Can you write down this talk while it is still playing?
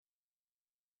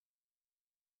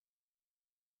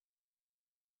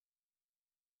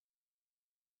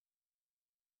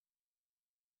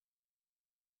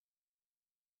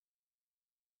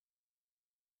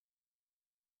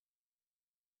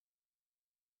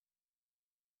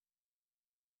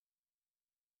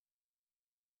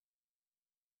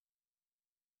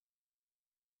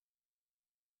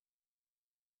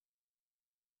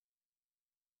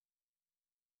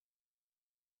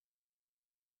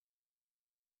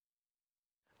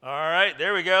All right,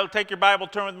 there we go. Take your Bible,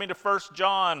 turn with me to 1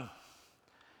 John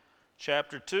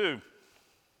chapter 2.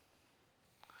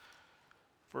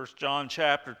 1 John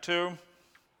chapter 2.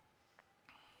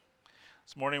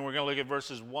 This morning we're going to look at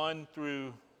verses 1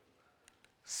 through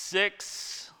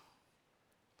 6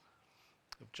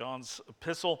 of John's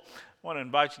epistle. I want to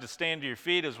invite you to stand to your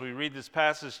feet as we read this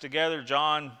passage together. 1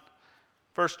 John,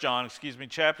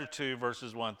 chapter 2,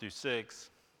 verses 1 through 6.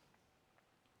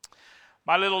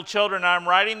 My little children, I am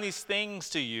writing these things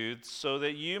to you so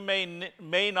that you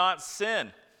may not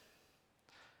sin.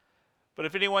 But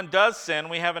if anyone does sin,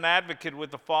 we have an advocate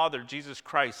with the Father, Jesus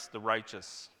Christ the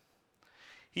righteous.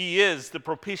 He is the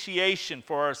propitiation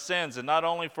for our sins, and not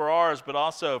only for ours, but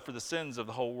also for the sins of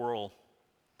the whole world.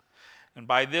 And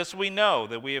by this we know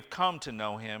that we have come to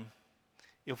know him,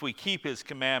 if we keep his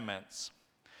commandments.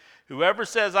 Whoever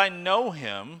says, I know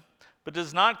him, but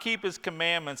does not keep his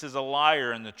commandments is a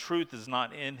liar, and the truth is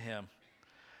not in him.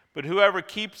 But whoever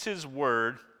keeps his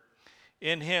word,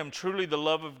 in him truly the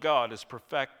love of God is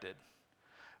perfected.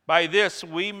 By this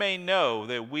we may know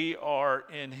that we are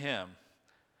in him.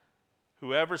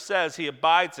 Whoever says he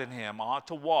abides in him ought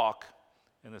to walk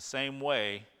in the same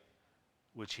way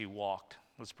which he walked.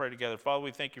 Let's pray together. Father,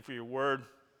 we thank you for your word.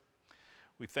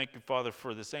 We thank you, Father,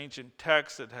 for this ancient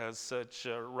text that has such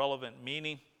relevant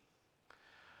meaning.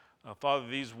 Father,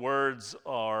 these words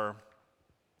are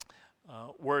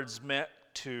words meant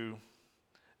to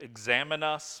examine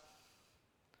us.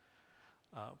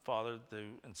 Father, to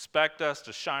inspect us,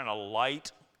 to shine a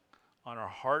light on our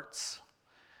hearts.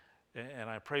 And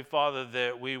I pray, Father,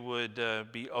 that we would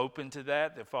be open to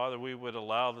that Father, we would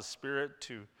allow the Spirit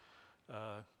to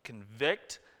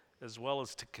convict as well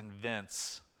as to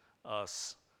convince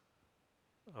us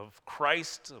of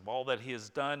Christ, of all that he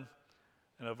has done,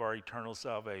 and of our eternal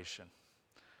salvation.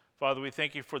 Father, we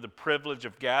thank you for the privilege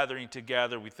of gathering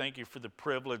together. We thank you for the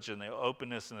privilege and the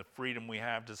openness and the freedom we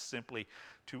have to simply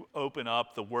to open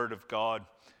up the Word of God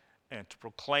and to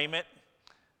proclaim it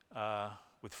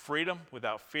with freedom,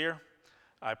 without fear.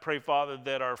 I pray, Father,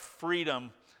 that our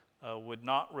freedom would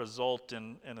not result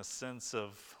in a sense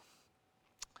of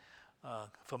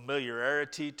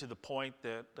familiarity to the point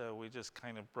that we just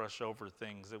kind of brush over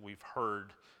things that we've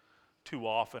heard too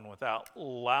often without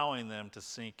allowing them to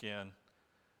sink in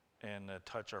and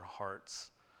touch our hearts.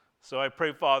 So I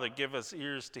pray, Father, give us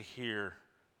ears to hear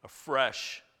a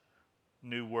fresh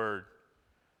new word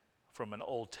from an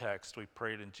old text. We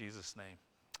pray it in Jesus' name.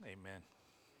 Amen.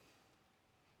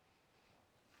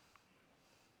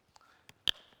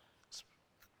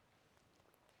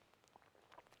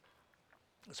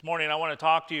 This morning I want to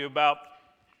talk to you about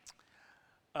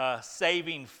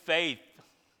saving faith.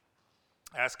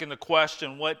 Asking the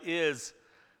question, what is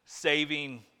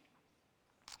saving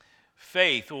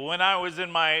faith? Well, when I was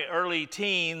in my early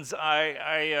teens,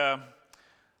 I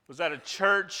was at a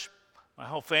church. My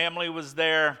whole family was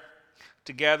there.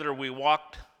 Together we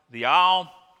walked the aisle.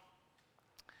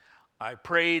 I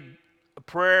prayed a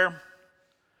prayer,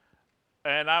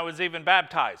 and I was even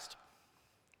baptized.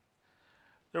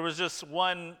 There was just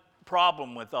one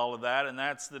problem with all of that, and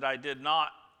that's that I did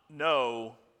not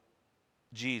know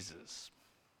Jesus.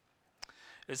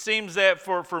 It seems that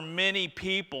for many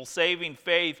people, saving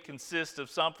faith consists of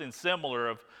something similar,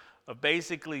 of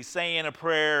basically saying a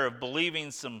prayer, of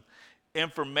believing some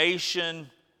information,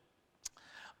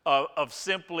 of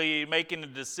simply making a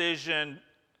decision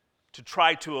to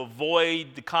try to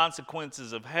avoid the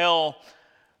consequences of hell.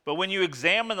 But when you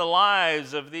examine the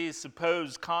lives of these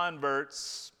supposed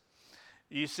converts,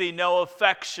 you see no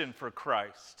affection for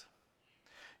Christ.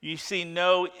 You see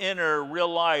no inner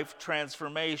real-life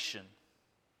transformation.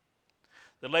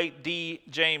 The late D.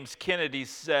 James Kennedy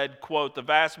said, quote, the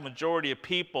vast majority of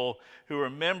people who are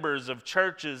members of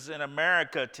churches in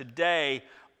America today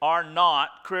are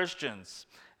not Christians.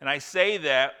 And I say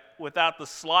that without the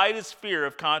slightest fear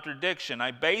of contradiction.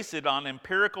 I base it on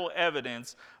empirical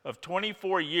evidence of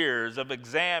 24 years of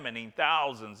examining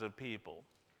thousands of people.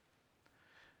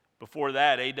 Before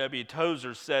that, A.W.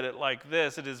 Tozer said it like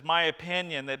this: it is my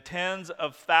opinion that tens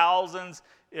of thousands,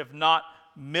 if not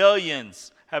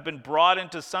millions, have been brought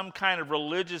into some kind of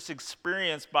religious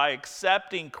experience by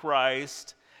accepting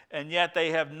Christ, and yet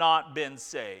they have not been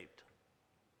saved.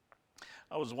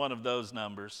 I was one of those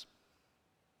numbers.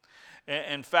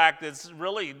 In fact, it's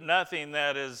really nothing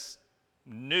that is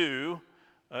new.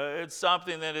 It's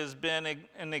something that has been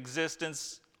in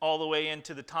existence all the way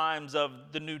into the times of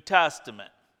the New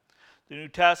Testament. The New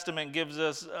Testament gives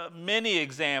us many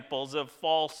examples of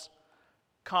false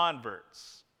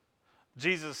converts.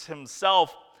 Jesus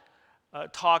himself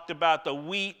talked about the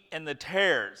wheat and the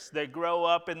tares. They grow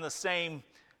up in the same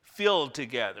field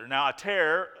together. Now, a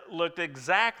tare looked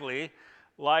exactly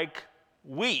like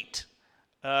wheat.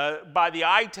 By the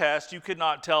eye test, you could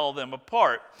not tell them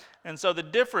apart. And so the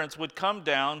difference would come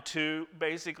down to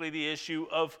basically the issue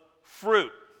of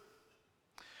fruit.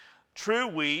 True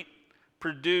wheat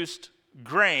produced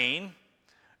grain,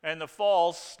 and the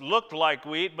false looked like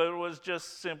wheat, but it was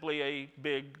just simply a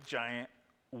big, giant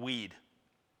weed.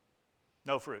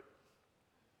 No fruit.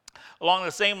 Along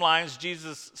the same lines,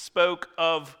 Jesus spoke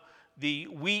of the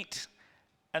wheat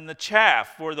and the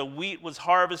chaff, where the wheat was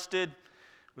harvested,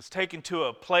 was taken to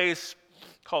a place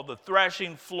called the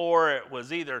threshing floor. It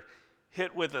was either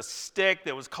hit with a stick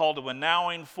that was called a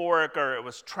winnowing fork, or it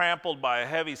was trampled by a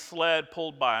heavy sled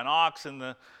pulled by an ox. And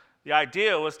the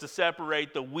idea was to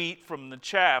separate the wheat from the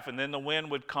chaff, and then the wind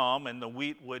would come and the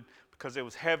wheat would, because it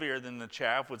was heavier than the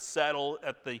chaff, would settle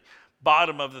at the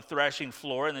bottom of the threshing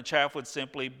floor, and the chaff would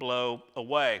simply blow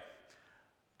away.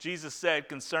 Jesus said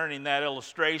concerning that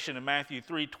illustration in Matthew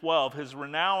 3:12, his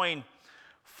winnowing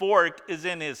fork is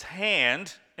in his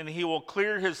hand, and he will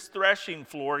clear his threshing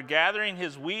floor, gathering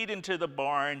his wheat into the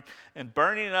barn and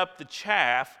burning up the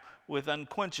chaff with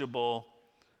unquenchable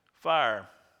fire.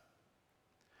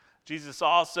 Jesus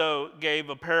also gave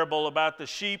a parable about the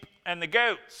sheep and the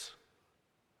goats.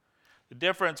 The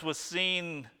difference was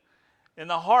seen in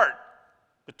the heart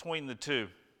between the two.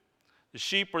 The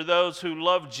sheep were those who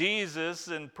loved Jesus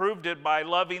and proved it by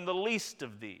loving the least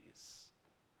of these.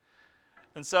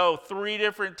 And so 3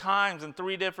 different times in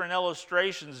 3 different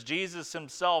illustrations, Jesus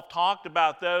himself talked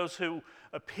about those who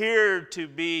appeared to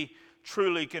be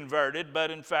truly converted, but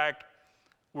in fact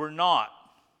were not.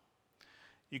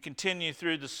 You continue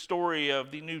through the story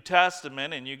of the New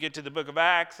Testament, and you get to the book of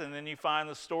Acts, and then you find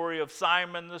the story of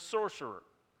Simon the sorcerer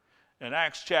in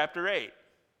Acts chapter 8.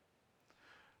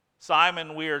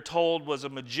 Simon, we are told, was a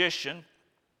magician,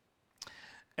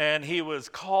 and he was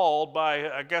called by,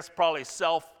 I guess, probably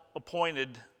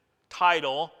self-appointed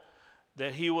title,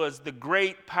 that he was the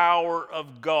great power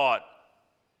of God.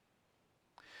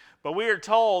 But we are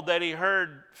told that he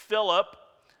heard Philip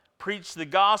preach the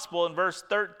gospel, and verse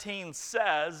 13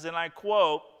 says, and I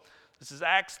quote, this is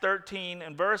Acts 13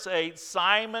 and verse 8,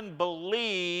 Simon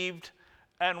believed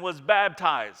and was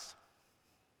baptized.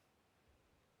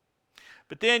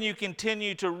 But then you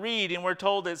continue to read, and we're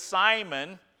told that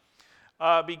Simon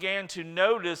began to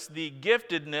notice the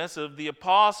giftedness of the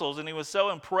apostles, and he was so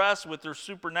impressed with their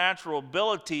supernatural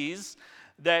abilities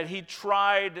that he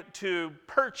tried to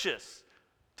purchase,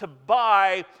 to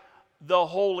buy the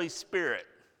Holy Spirit.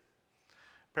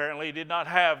 Apparently he did not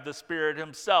have the Spirit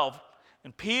himself.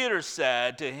 And Peter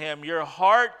said to him, your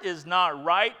heart is not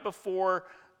right before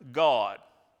God,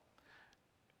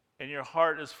 and your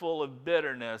heart is full of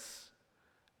bitterness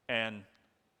and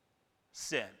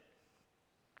sin.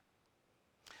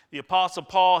 The Apostle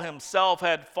Paul himself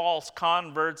had false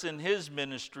converts in his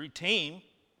ministry team.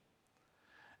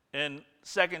 In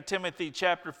 2 Timothy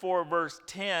chapter 4, verse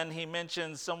 10, he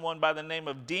mentions someone by the name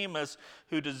of Demas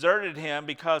who deserted him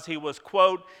because he was,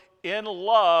 quote, in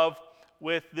love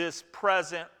with this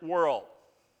present world.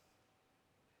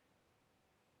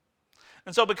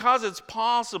 And so because it's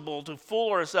possible to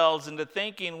fool ourselves into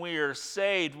thinking we are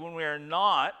saved when we are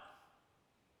not,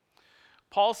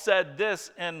 Paul said this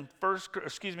in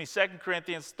 2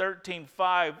 Corinthians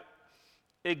 13:5,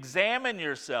 examine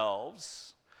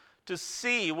yourselves to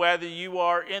see whether you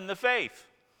are in the faith.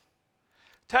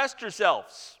 Test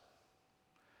yourselves.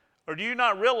 Or do you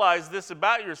not realize this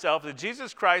about yourself, that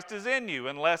Jesus Christ is in you,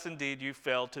 unless indeed you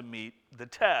fail to meet the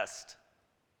test?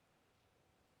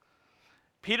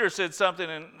 Peter said something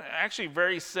actually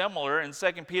very similar in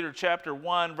 2 Peter chapter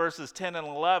 1, verses 10 and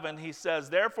 11. He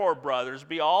says, therefore, brothers,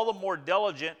 be all the more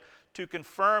diligent to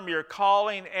confirm your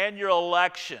calling and your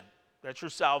election. That's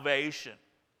your salvation.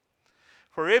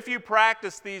 For if you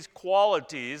practice these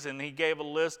qualities, and he gave a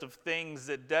list of things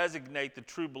that designate the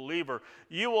true believer,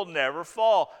 you will never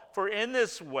fall. For in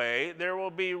this way there will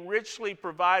be richly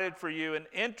provided for you an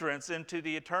entrance into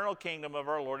the eternal kingdom of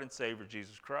our Lord and Savior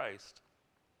Jesus Christ.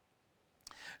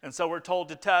 And so we're told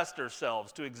to test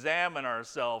ourselves, to examine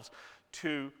ourselves,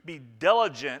 to be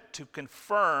diligent to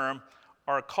confirm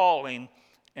our calling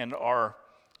and our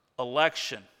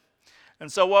election.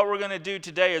 And so what we're going to do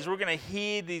today is we're going to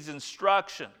heed these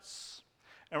instructions,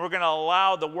 and we're going to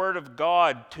allow the Word of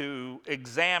God to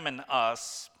examine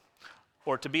us,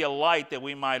 or to be a light that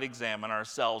we might examine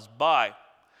ourselves by.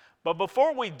 But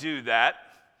before we do that,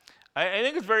 I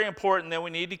think it's very important that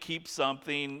we need to keep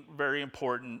something very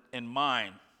important in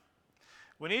mind.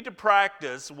 We need to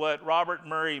practice what Robert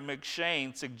Murray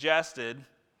McCheyne suggested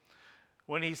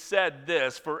when he said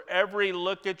this, for every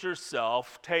look at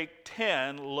yourself, take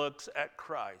 10 looks at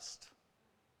Christ.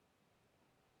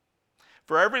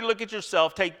 For every look at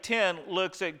yourself, take 10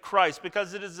 looks at Christ,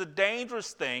 because it is a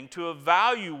dangerous thing to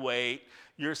evaluate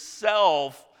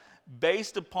yourself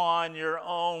based upon your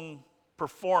own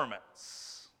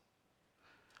performance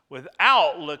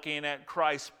without looking at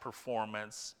Christ's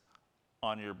performance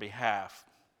on your behalf.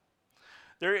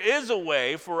 There is a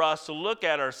way for us to look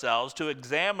at ourselves, to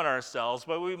examine ourselves,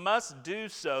 but we must do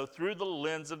so through the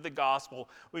lens of the gospel.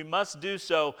 We must do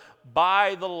so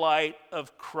by the light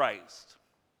of Christ.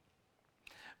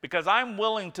 Because I'm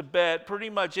willing to bet pretty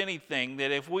much anything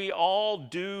that if we all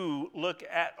do look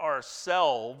at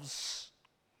ourselves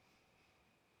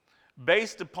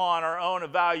based upon our own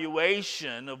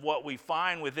evaluation of what we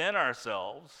find within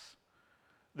ourselves,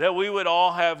 that we would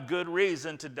all have good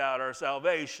reason to doubt our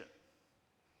salvation.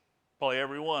 Probably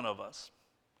every one of us.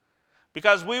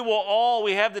 Because we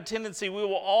have the tendency, we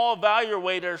will all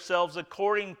evaluate ourselves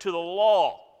according to the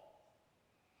law.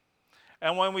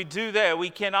 And when we do that,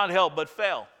 we cannot help but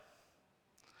fail.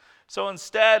 So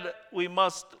instead, we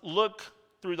must look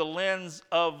through the lens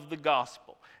of the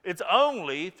gospel. It's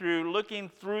only through looking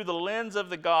through the lens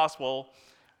of the gospel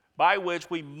by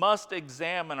which we must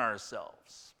examine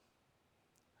ourselves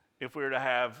if we're to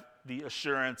have the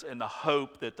assurance and the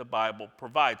hope that the Bible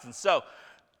provides. And so,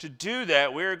 to do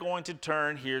that, we're going to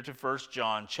turn here to 1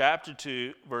 John chapter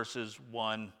 2, verses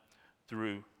 1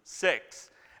 through 6.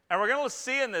 And we're going to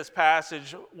see in this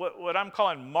passage what I'm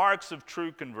calling marks of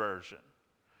true conversion.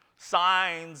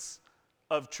 Signs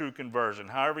of true conversion,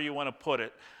 however you want to put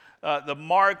it. The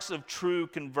marks of true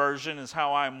conversion is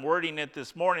how I'm wording it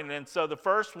this morning. And so the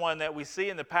first one that we see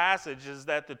in the passage is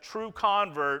that the true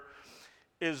convert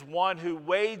is one who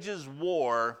wages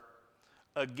war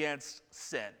against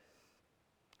sin.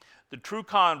 The true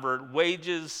convert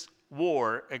wages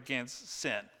war against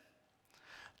sin.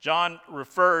 John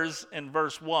refers in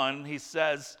verse 1, he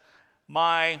says,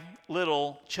 "My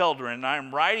little children, I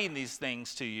am writing these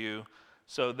things to you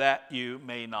so that you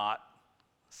may not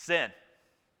sin."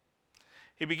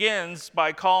 He begins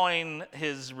by calling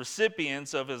his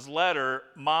recipients of his letter,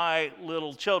 "my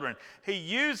little children." He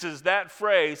uses that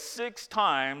phrase 6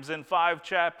 times in 5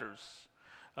 chapters.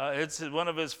 It's one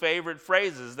of his favorite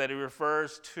phrases that he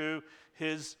refers to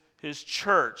his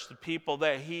church, the people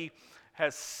that he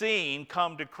has seen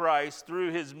come to Christ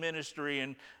through his ministry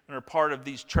and are part of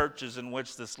these churches in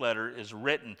which this letter is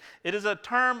written. It is a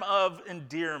term of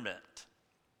endearment,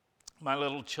 my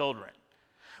little children.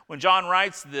 When John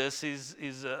writes this,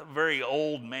 he's a very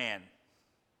old man.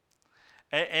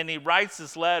 And he writes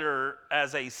this letter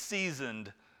as a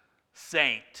seasoned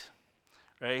saint.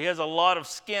 Right? He has a lot of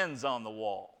skins on the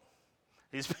wall.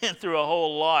 He's been through a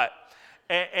whole lot.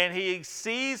 And he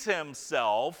sees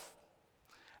himself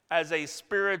as a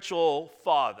spiritual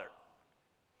father.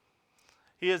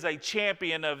 He is a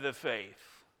champion of the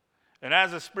faith. And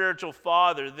as a spiritual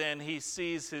father, then he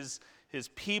sees his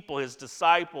people, his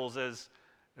disciples, as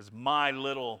my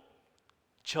little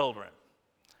children.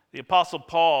 The Apostle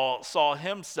Paul saw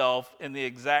himself in the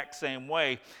exact same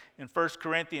way. In 1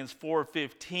 Corinthians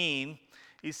 4:15,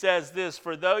 he says this,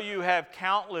 "For though you have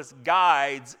countless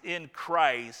guides in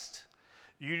Christ,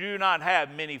 you do not have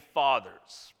many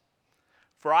fathers.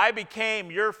 For I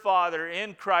became your father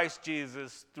in Christ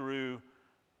Jesus through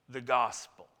the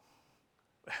gospel."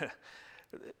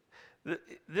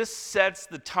 This sets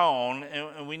the tone,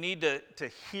 and we need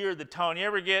to hear the tone. You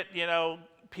ever get,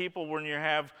 people when you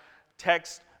have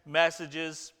text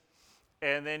messages,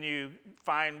 and then you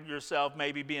find yourself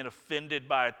maybe being offended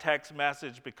by a text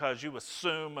message because you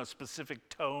assume a specific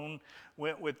tone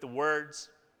went with the words?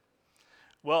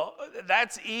 Well,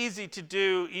 that's easy to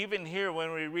do even here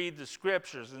when we read the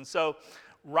scriptures. And so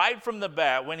right from the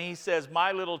bat, when he says,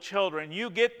 "my little children,"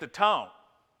 you get the tone.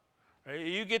 Right?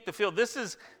 You get the feel. This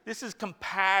is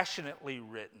compassionately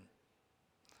written.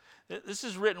 This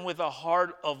is written with a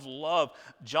heart of love.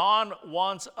 John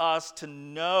wants us to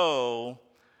know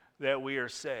that we are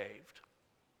saved.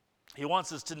 He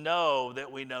wants us to know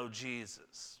that we know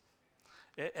Jesus.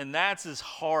 And that's his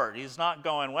heart. He's not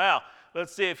going, "Well,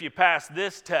 let's see if you pass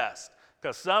this test,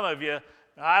 because some of you,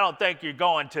 I don't think you're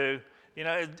going to."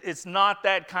 It's not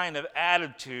that kind of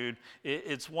attitude.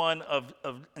 It's one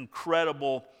of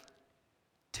incredible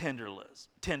tenderness.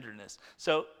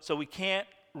 So we can't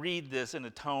read this in a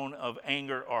tone of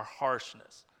anger or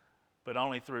harshness, but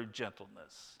only through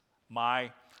gentleness.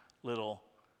 My little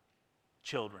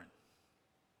children.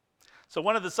 So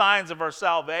one of the signs of our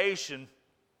salvation,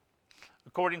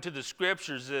 according to the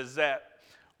scriptures, is that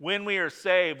when we are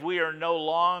saved, we are no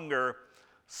longer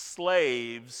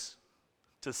slaves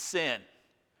to sin.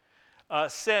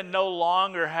 sin no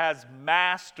longer has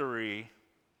mastery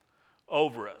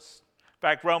over us. In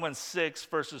fact, Romans 6,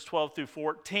 verses 12 through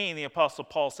 14, the Apostle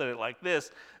Paul said it like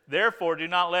this: "Therefore, do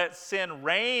not let sin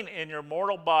reign in your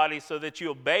mortal body so that you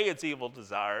obey its evil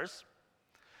desires.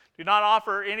 Do not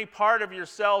offer any part of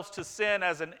yourselves to sin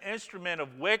as an instrument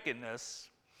of wickedness,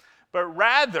 but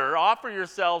rather offer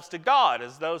yourselves to God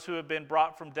as those who have been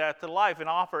brought from death to life, and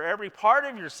offer every part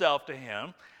of yourself to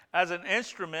him as an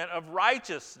instrument of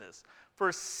righteousness.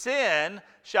 For sin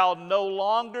shall no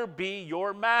longer be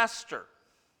your master,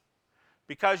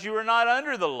 because you are not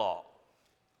under the law,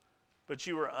 but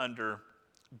you are under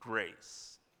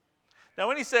grace." Now,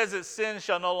 when he says that sin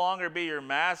shall no longer be your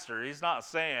master, he's not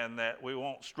saying that we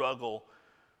won't struggle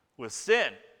with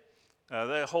sin.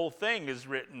 The whole thing is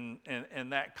written in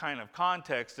that kind of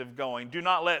context of going, do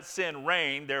not let sin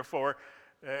reign. Therefore,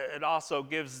 it also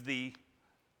gives the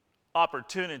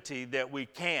opportunity that we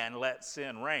can let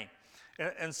sin reign.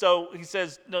 And so he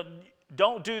says, no,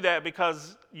 don't do that,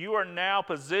 because you are now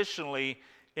positionally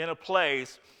in a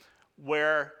place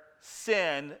where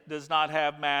sin does not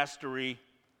have mastery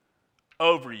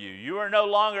over you. You are no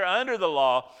longer under the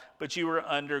law, but you are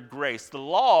under grace. The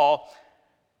law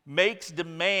makes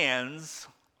demands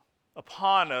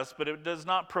upon us, but it does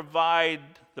not provide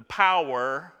the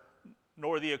power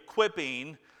nor the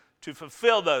equipping to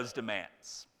fulfill those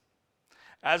demands.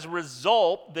 As a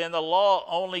result, then the law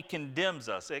only condemns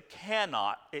us. It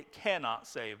cannot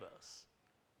save us.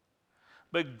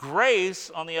 But grace,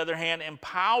 on the other hand,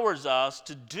 empowers us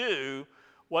to do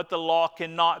what the law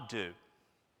cannot do.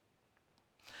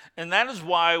 And that is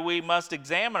why we must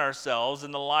examine ourselves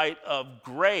in the light of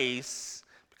grace,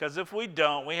 because if we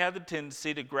don't, we have the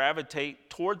tendency to gravitate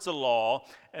towards the law,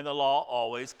 and the law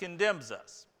always condemns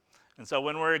us. And so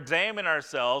when we're examining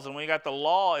ourselves and we got the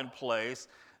law in place,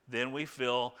 then we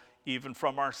feel, even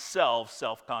from ourselves,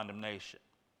 self-condemnation.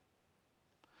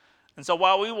 And so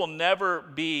while we will never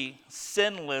be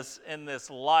sinless in this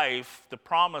life, the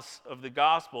promise of the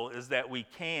gospel is that we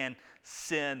can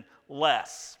sin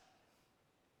less.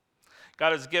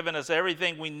 God has given us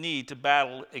everything we need to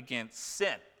battle against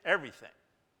sin, everything.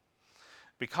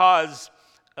 Because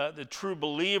the true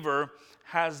believer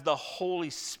has the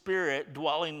Holy Spirit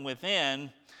dwelling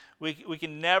within, we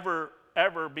can never,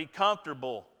 ever be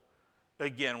comfortable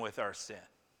again with our sin.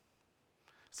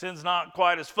 Sin's not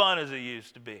quite as fun as it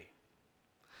used to be,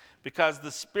 because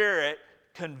the Spirit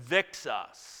convicts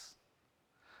us.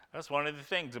 That's one of the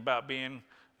things about being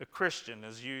a Christian,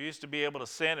 is you used to be able to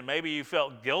sin, and maybe you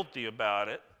felt guilty about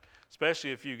it,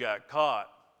 especially if you got caught.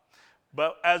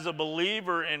 But as a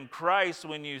believer in Christ,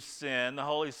 when you sin, the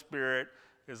Holy Spirit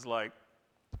is like,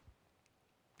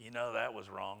 you know that was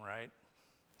wrong, right?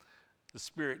 The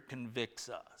Spirit convicts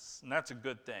us, and that's a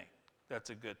good thing. That's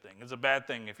a good thing. It's a bad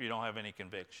thing if you don't have any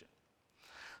conviction.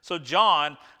 So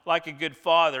John, like a good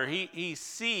father, he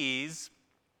sees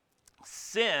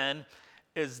sin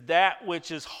as that which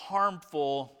is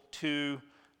harmful to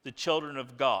the children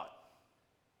of God.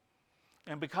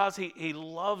 And because he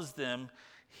loves them,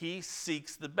 he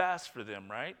seeks the best for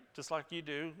them, right? Just like you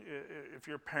do if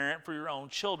you're a parent for your own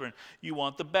children. You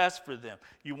want the best for them.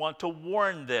 You want to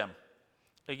warn them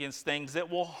against things that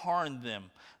will harm them.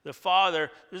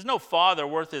 There's no father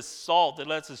worth his salt that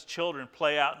lets his children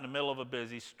play out in the middle of a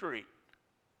busy street,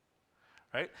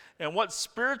 right? And what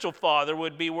spiritual father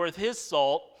would be worth his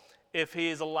salt if he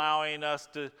is allowing us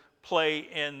to play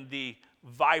in the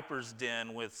viper's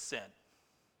den with sin?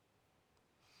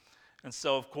 And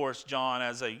so, of course, John,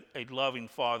 as a loving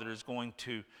father, is going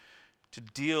to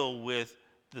deal with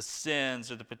the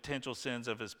sins or the potential sins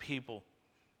of his people,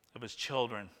 of his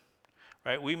children.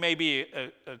 Right? We may be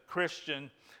a Christian,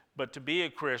 but to be a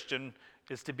Christian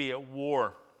is to be at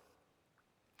war.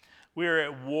 We are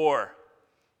at war.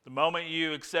 The moment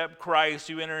you accept Christ,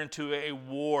 you enter into a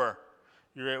war.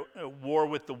 You're at war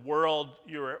with the world.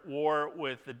 You're at war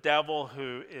with the devil,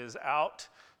 who is out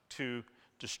to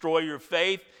destroy your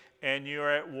faith. And you're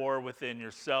at war within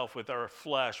yourself, with our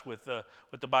flesh, with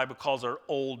what the Bible calls our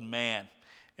old man.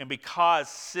 And because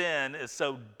sin is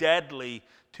so deadly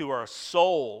to our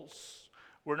souls,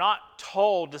 we're not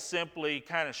told to simply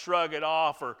kind of shrug it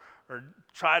off or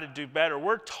try to do better.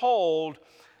 We're told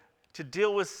to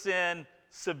deal with sin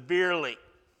severely.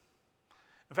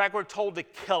 In fact, we're told to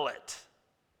kill it.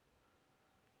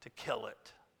 To kill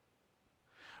it.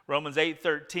 Romans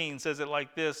 8:13 says it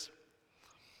like this: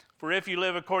 "For if you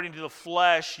live according to the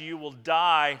flesh, you will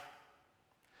die.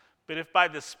 But if by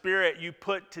the Spirit you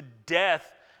put to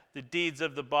death the deeds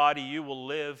of the body, you will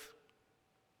live."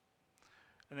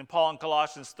 And then Paul in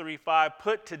Colossians 3:5,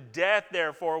 put to death,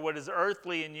 therefore, what is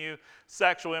earthly in you,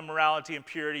 sexual immorality,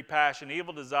 impurity, passion,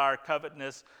 evil desire,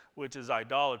 covetousness, which is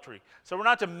idolatry. So we're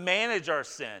not to manage our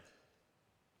sin.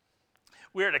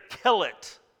 We are to kill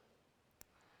it.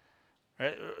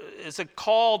 Right? It's a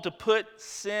call to put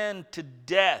sin to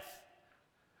death,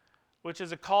 which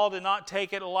is a call to not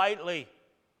take it lightly.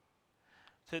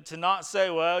 To not say,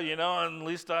 well, at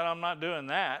least I'm not doing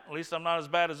that. At least I'm not as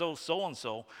bad as old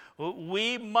so-and-so.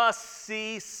 We must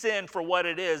see sin for what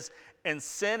it is, and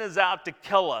sin is out to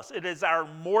kill us. It is our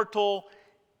mortal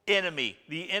enemy,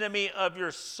 the enemy of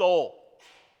your soul.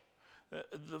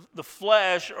 The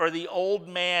flesh, or the old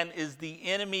man, is the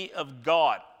enemy of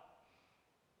God.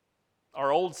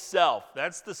 Our old self.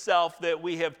 That's the self that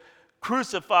we have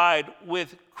crucified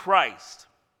with Christ.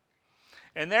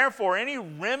 And therefore, any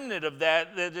remnant of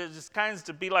that just kinds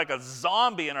to be like a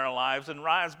zombie in our lives and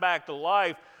rise back to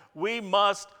life, we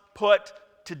must put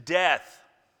to death.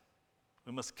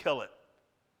 We must kill it.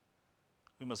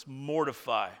 We must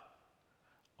mortify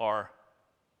our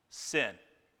sin.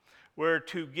 We're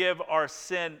to give our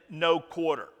sin no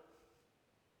quarter.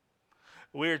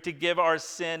 We're to give our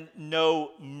sin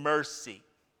no mercy.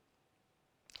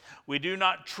 We do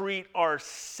not treat our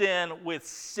sin with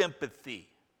sympathy.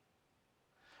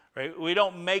 Right? We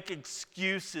don't make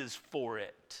excuses for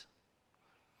it.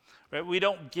 Right? We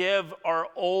don't give our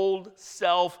old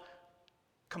self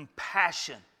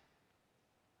compassion.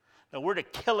 No, we're to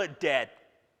kill it dead.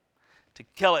 To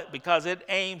kill it because it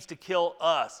aims to kill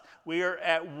us. We are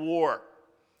at war.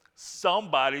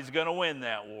 Somebody's going to win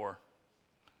that war.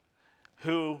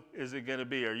 Who is it going to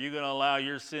be? Are you going to allow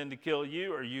your sin to kill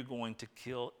you, or are you going to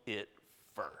kill it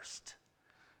first?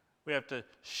 We have to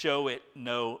show it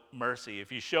no mercy.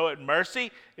 If you show it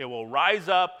mercy, it will rise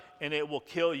up and it will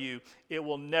kill you. It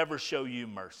will never show you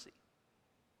mercy.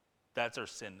 That's our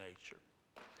sin nature.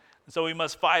 And so we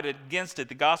must fight against it.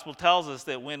 The gospel tells us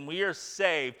that when we are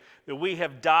saved, that we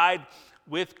have died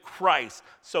with Christ.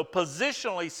 So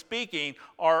positionally speaking,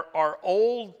 our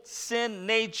old sin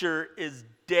nature is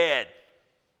dead.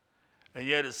 And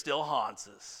yet it still haunts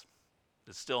us.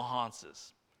 It still haunts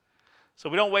us. So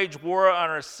we don't wage war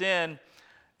on our sin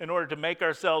in order to make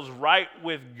ourselves right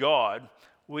with God.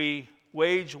 We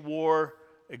wage war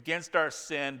against our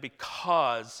sin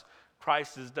because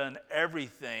Christ has done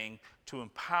everything to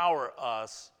empower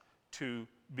us to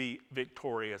be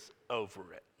victorious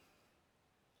over it.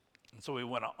 And so we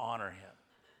want to honor him.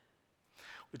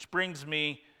 Which brings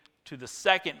me to the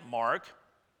second mark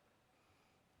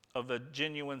of a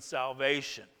genuine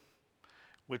salvation,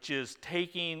 which is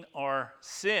taking our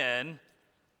sin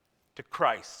to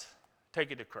Christ.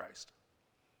 Take it to Christ.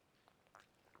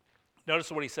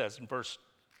 Notice what he says in verse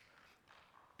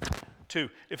 2.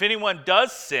 If anyone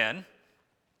does sin,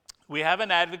 we have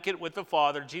an advocate with the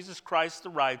Father, Jesus Christ the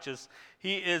righteous.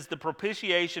 He is the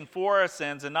propitiation for our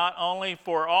sins, and not only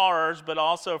for ours, but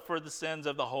also for the sins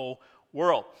of the whole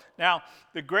world. Now,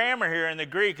 the grammar here in the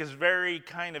Greek is very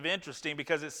kind of interesting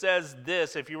because it says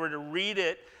this. If you were to read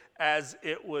it as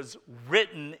it was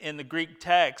written in the Greek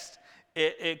text,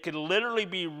 it could literally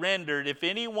be rendered, if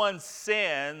anyone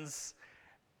sins,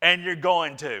 and you're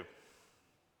going to.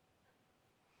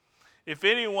 If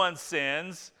anyone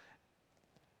sins,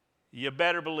 you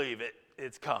better believe it,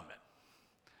 it's coming.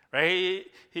 Right?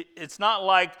 It's not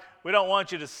like we don't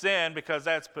want you to sin because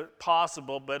that's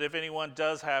possible, but if anyone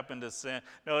does happen to sin,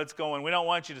 no, it's going, we don't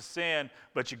want you to sin,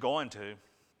 but you're going to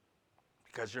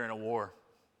because you're in a war.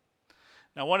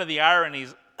 Now, one of the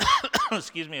ironies,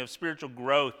 of spiritual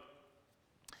growth,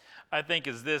 I think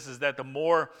is that the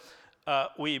more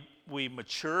we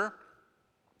mature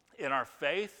in our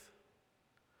faith,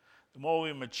 the more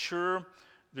we mature,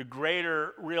 the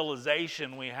greater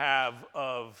realization we have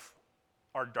of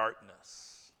our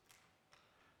darkness.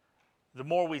 The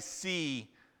more we see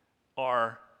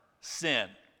our sin.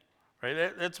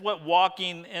 Right? That's what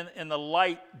walking in the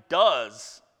light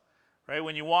does. Right?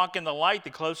 When you walk in the light, the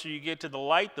closer you get to the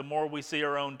light, the more we see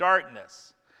our own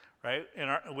darkness. Right?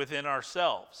 Within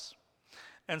ourselves.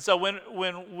 And so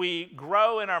when we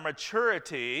grow in our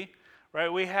maturity, right,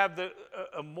 we have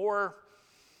a more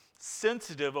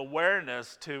sensitive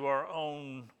awareness to our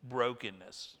own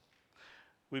brokenness.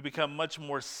 We become much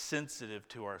more sensitive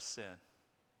to our sin.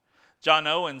 John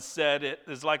Owen said it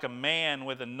is like a man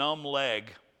with a numb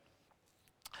leg.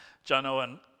 John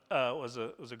Owen was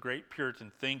a great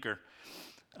Puritan thinker.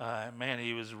 Man,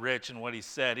 he was rich in what he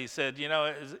said. He said,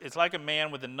 it's like a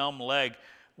man with a numb leg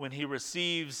when he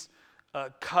receives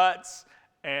cuts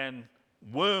and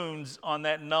wounds on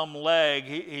that numb leg.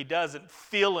 He doesn't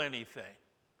feel anything.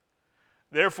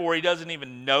 Therefore, he doesn't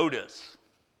even notice.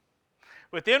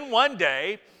 Within one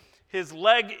day, his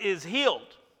leg is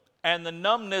healed and the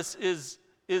numbness is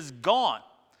gone.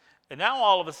 And now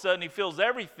all of a sudden he feels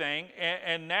everything,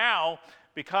 and now,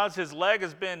 because his leg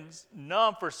has been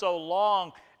numb for so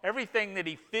long, everything that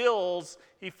he feels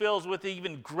with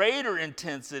even greater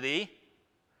intensity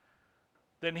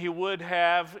than he would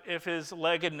have if his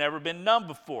leg had never been numb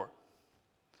before.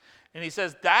 And he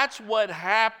says that's what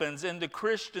happens in the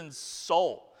Christian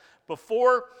soul.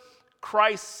 Before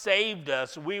Christ saved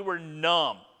us, we were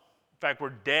numb. In fact, we're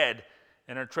dead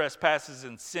in our trespasses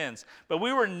and sins. But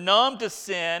we were numb to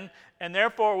sin, and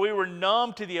therefore we were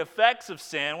numb to the effects of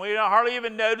sin. We hardly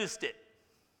even noticed it.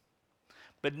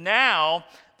 But now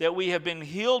that we have been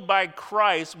healed by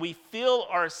Christ, we feel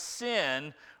our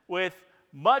sin with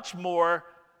much more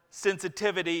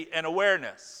sensitivity and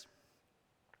awareness.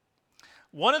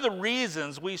 One of the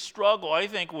reasons we struggle, I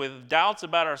think, with doubts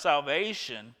about our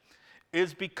salvation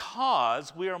is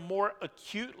because we are more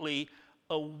acutely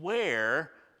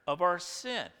aware of our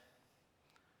sin.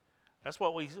 That's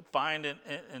what we find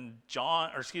in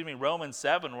Romans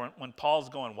 7 when Paul's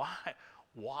going,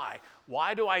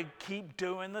 why do I keep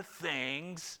doing the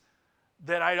things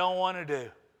that I don't want to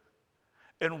do?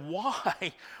 And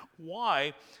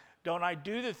why don't I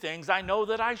do the things I know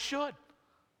that I should?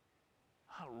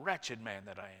 How wretched man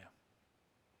that I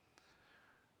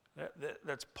am.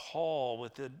 That's Paul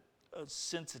with a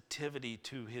sensitivity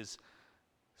to his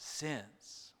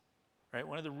sins. Right?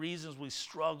 One of the reasons we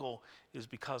struggle is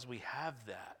because we have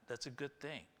that. That's a good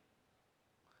thing.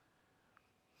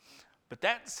 But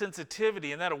that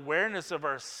sensitivity and that awareness of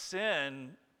our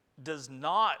sin does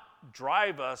not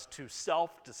drive us to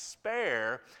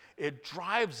self-despair. It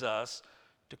drives us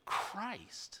to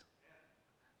Christ.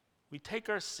 We take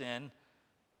our sin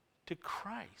to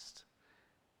Christ.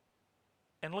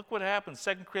 And look what happens.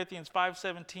 2 Corinthians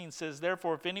 5:17 says,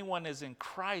 "Therefore, if anyone is in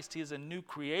Christ, he is a new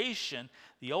creation.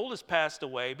 The old has passed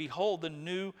away. Behold, the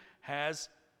new has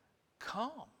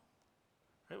come."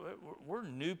 We're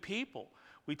new people.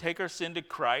 We take our sin to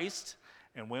Christ,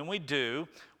 and when we do,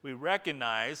 we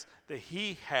recognize that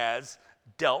he has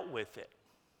dealt with it.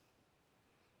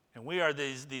 And we are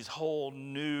these whole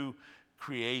new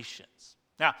creations.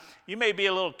 Now, you may be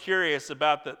a little curious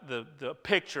about the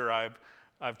picture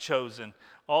I've chosen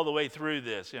all the way through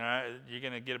this. You know, you're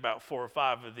going to get about 4 or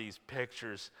 5 of these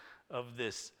pictures of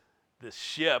this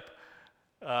ship.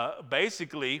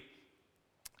 Basically,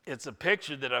 it's a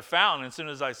picture that I found. And as soon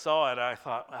as I saw it, I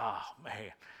thought, oh,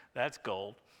 man, that's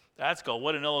gold. That's gold.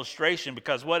 What an illustration,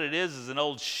 because what it is an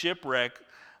old shipwreck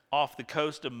off the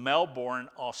coast of Melbourne,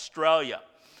 Australia.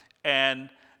 And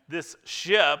this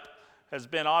ship has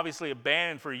been obviously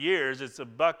abandoned for years. It's a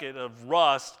bucket of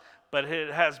rust, but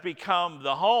it has become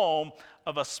the home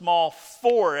of a small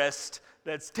forest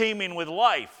that's teeming with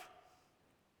life.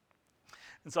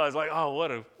 And so I was like, oh,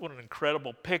 what an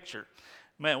incredible picture.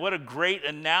 Man, what a great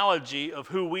analogy of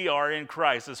who we are in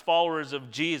Christ as followers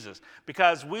of Jesus.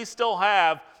 Because we still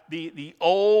have the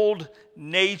old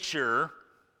nature,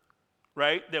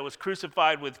 right, that was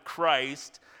crucified with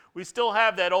Christ. We still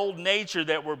have that old nature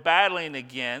that we're battling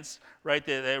against, right,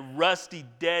 that rusty,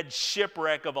 dead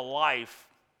shipwreck of a life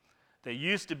that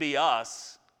used to be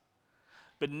us.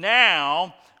 But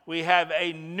now we have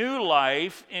a new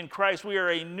life in Christ. We are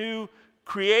a new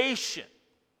creation.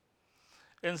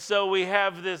 And so we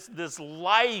have this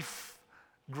life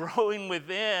growing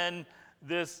within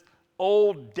this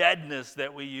old deadness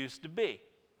that we used to be.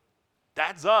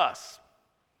 That's us.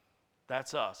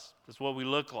 That's us. That's what we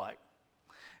look like.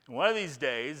 And one of these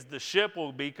days, the ship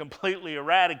will be completely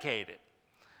eradicated.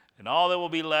 And all that will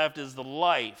be left is the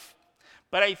life.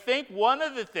 But I think one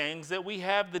of the things that we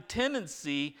have the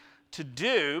tendency to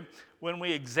do when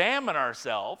we examine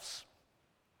ourselves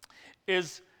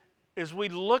is we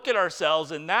look at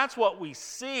ourselves and that's what we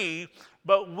see,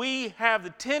 but we have the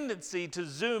tendency to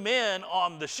zoom in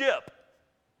on the ship.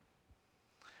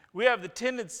 We have the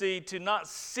tendency to not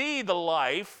see the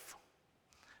life,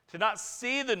 to not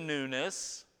see the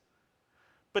newness,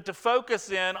 but to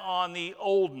focus in on the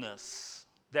oldness,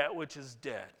 that which is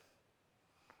dead.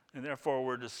 And therefore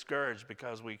we're discouraged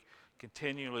because we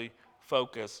continually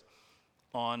focus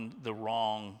on the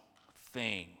wrong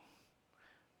thing.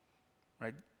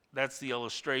 Right? That's the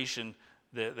illustration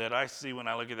that I see when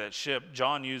I look at that ship.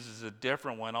 John uses a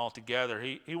different one altogether.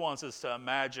 He wants us to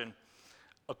imagine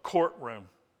a courtroom.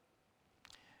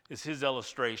 Is his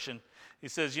illustration. He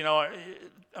says,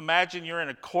 imagine you're in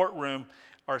a courtroom.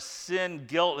 Our sin,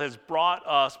 guilt has brought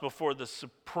us before the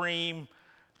supreme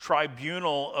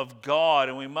tribunal of God,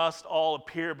 and we must all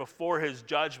appear before his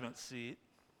judgment seat.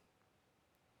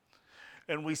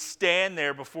 and we stand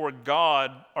there before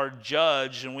God, our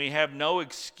judge, and we have no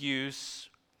excuse,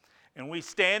 and we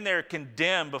stand there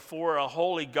condemned before a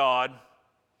holy God,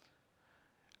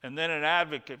 and then an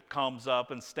advocate comes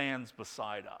up and stands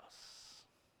beside us.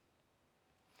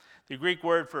 The Greek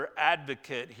word for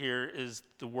advocate here is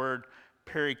the word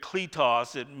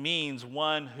parakletos. It means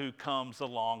one who comes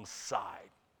alongside.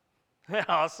 Isn't that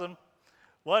awesome?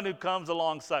 One who comes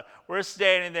alongside. We're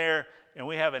standing there and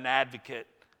we have an advocate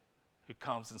who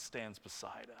comes and stands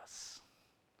beside us.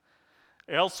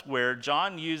 Elsewhere,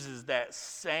 John uses that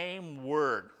same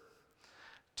word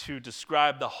to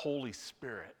describe the Holy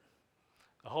Spirit.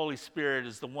 The Holy Spirit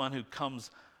is the one who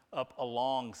comes up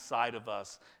alongside of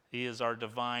us. He is our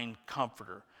divine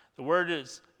comforter. The word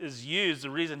is used, the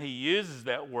reason he uses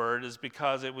that word is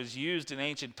because it was used in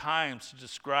ancient times to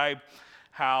describe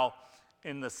how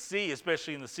in the sea,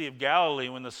 especially in the Sea of Galilee,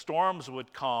 when the storms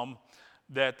would come,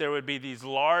 that there would be these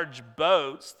large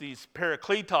boats, these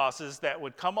parakletoses, that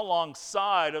would come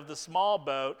alongside of the small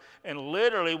boat and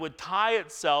literally would tie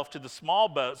itself to the small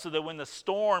boat so that when the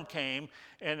storm came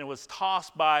and it was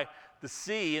tossed by the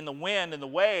sea and the wind and the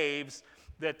waves,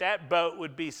 that boat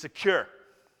would be secure.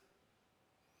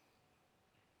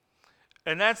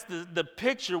 And that's the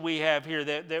picture we have here,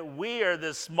 that we are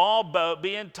this small boat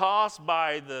being tossed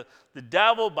by the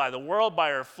devil, by the world,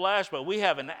 by our flesh, but we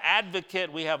have an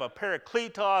advocate, we have a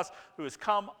parakletos who has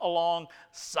come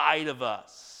alongside of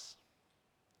us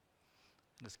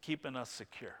and is keeping us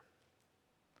secure.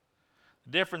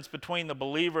 The difference between the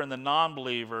believer and the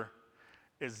non-believer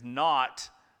is not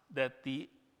that the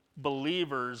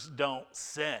believers don't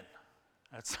sin.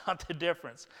 That's not the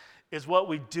difference. It's what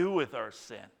we do with our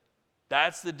sin.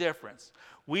 That's the difference.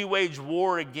 We wage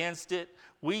war against it.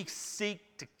 We seek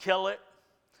to kill it.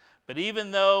 But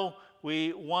even though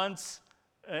we once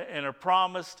and are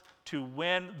promised to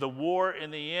win the war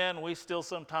in the end, we still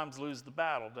sometimes lose the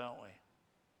battle, don't we?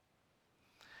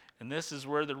 And this is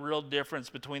where the real difference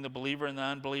between the believer and the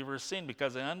unbeliever is seen,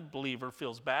 because the unbeliever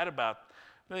feels bad about,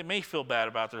 they may feel bad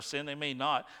about their sin, they may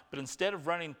not, but instead of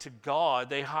running to God,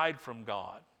 they hide from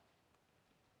God.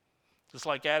 Just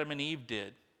like Adam and Eve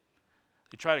did.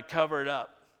 They try to cover it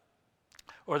up,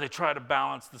 or they try to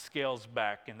balance the scales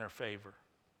back in their favor.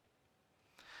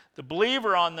 The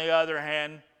believer, on the other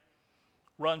hand,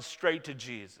 runs straight to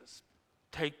Jesus.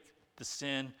 Take the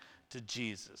sin to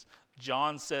Jesus.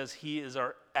 John says he is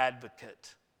our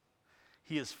advocate.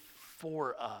 He is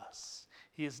for us.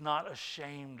 He is not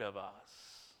ashamed of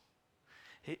us.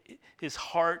 His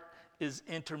heart is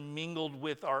intermingled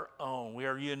with our own. We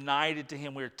are united to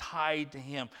him. We are tied to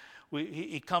him.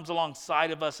 He comes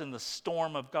alongside of us in the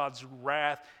storm of God's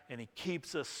wrath, and he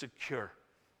keeps us secure.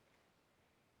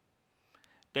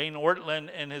 Dane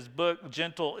Ortlund, in his book,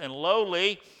 Gentle and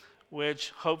Lowly,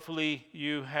 which hopefully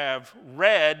you have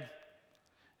read.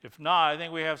 If not, I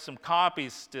think we have some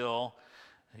copies still.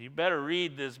 You better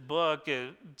read this book.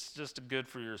 It's just good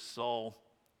for your soul.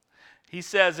 He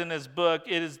says in his book,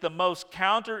 it is the most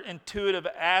counterintuitive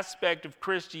aspect of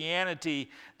Christianity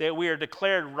that we are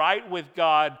declared right with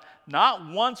God, not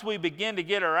once we begin to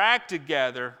get our act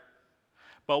together,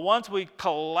 but once we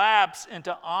collapse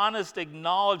into honest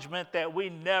acknowledgement that we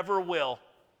never will.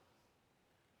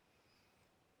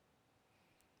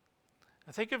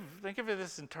 Think of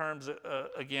this in terms,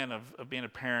 again, of being a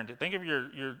parent. Think of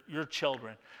your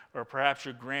children, or perhaps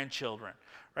your grandchildren.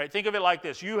 Right? Think of it like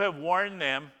this. You have warned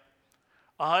them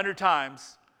 100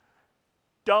 times,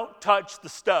 don't touch the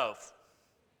stove.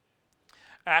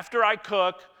 After I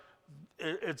cook,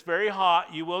 it's very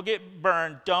hot, you will get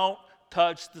burned. Don't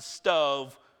touch the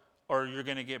stove or you're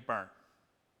going to get burned.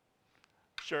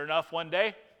 Sure enough, one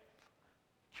day,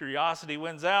 curiosity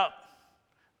wins out.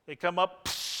 They come up,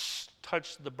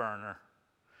 touch the burner.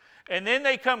 And then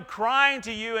they come crying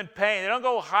to you in pain. They don't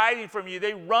go hiding from you.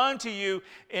 They run to you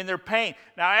in their pain.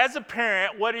 Now, as a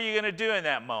parent, what are you going to do in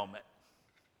that moment?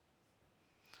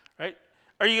 Right?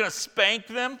 Are you going to spank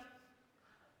them?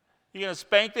 You're going to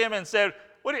spank them and say,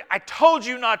 I told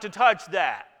you not to touch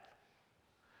that.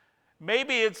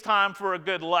 Maybe it's time for a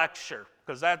good lecture,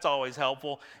 because that's always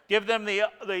helpful. Give them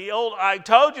the old, I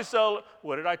told you so.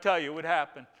 What did I tell you would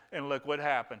happen? And look what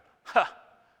happened.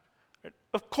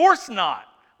 Of course not.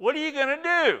 What are you going to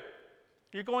do?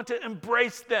 You're going to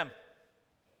embrace them.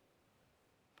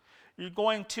 You're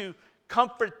going to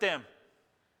comfort them.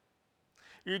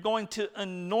 You're going to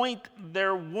anoint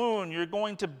their wound. You're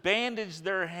going to bandage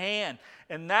their hand.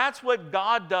 And that's what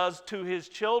God does to his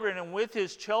children and with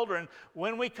his children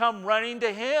when we come running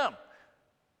to him.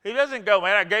 He doesn't go,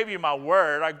 man, I gave you my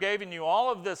word. I've given you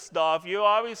all of this stuff. You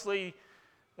obviously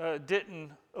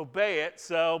didn't obey it,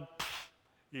 so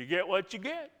you get what you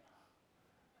get.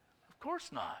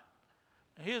 course not.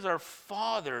 He is our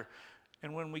Father.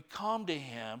 And when we come to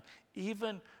him,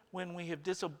 even when we have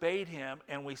disobeyed him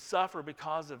and we suffer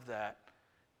because of that,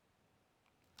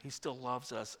 he still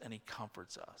loves us and he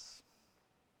comforts us.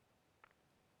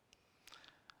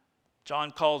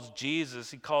 John calls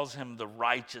Jesus, he calls him the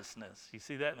righteousness. You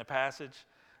see that in the passage?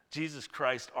 Jesus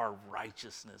Christ, our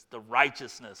righteousness, the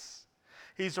righteousness.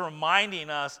 He's reminding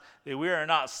us that we are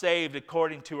not saved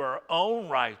according to our own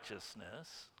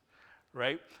righteousness,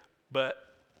 right? But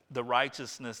the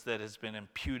righteousness that has been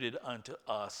imputed unto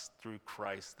us through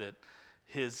Christ, that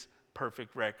his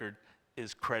perfect record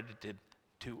is credited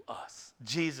to us.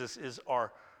 Jesus is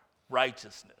our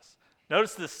righteousness.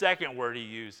 Notice the second word he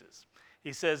uses.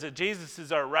 He says that Jesus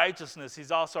is our righteousness.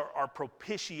 He's also our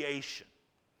propitiation.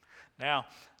 Now,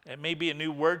 it may be a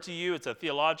new word to you. It's a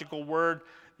theological word.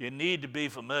 You need to be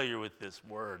familiar with this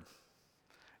word.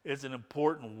 It's an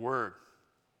important word.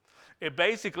 It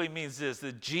basically means this,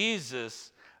 that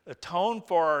Jesus atoned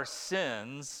for our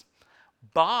sins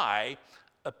by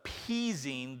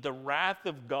appeasing the wrath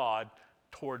of God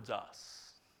towards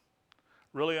us.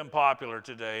 Really unpopular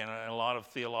today in a lot of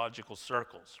theological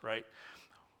circles, right?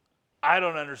 I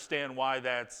don't understand why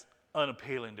that's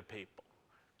unappealing to people,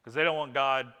 because they don't want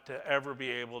God to ever be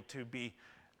able to be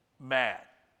mad.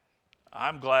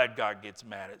 I'm glad God gets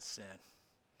mad at sin.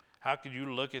 How could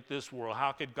you look at this world?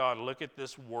 How could God look at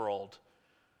this world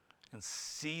and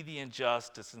see the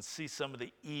injustice and see some of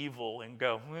the evil and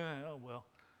go, well,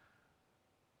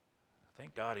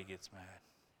 thank God he gets mad.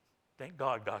 Thank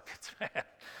God God gets mad,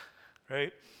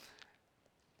 right?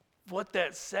 What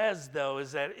that says, though,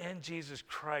 is that in Jesus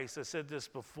Christ, I said this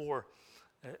before,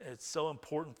 it's so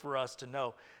important for us to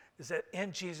know, is that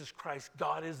in Jesus Christ,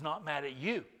 God is not mad at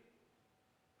you.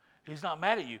 He's not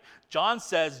mad at you. John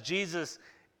says Jesus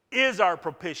is our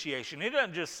propitiation. He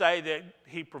doesn't just say that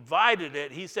he provided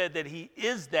it. He said that he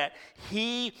is that.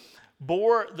 He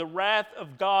bore the wrath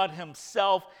of God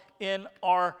himself in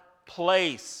our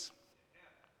place.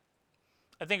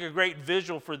 I think a great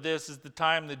visual for this is the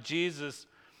time that Jesus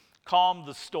calmed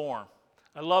the storm.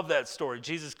 I love that story.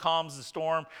 Jesus calms the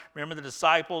storm. Remember the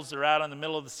disciples, they're out in the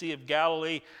middle of the Sea of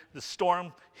Galilee. The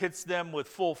storm hits them with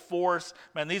full force.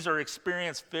 Man, these are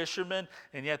experienced fishermen,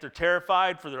 and yet they're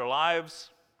terrified for their lives.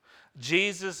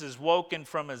 Jesus is woken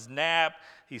from his nap.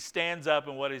 He stands up,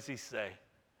 and what does he say?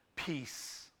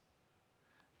 Peace,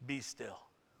 be still.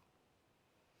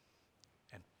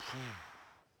 And poof,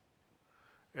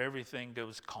 everything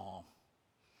goes calm.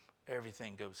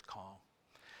 Everything goes calm.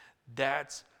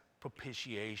 That's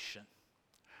propitiation,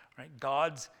 right?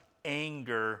 God's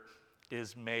anger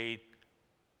is made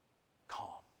calm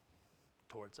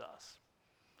towards us.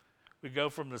 We go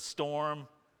from the storm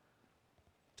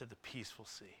to the peaceful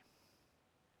sea.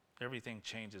 Everything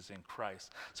changes in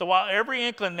Christ. So while every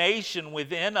inclination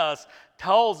within us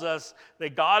tells us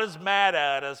that God is mad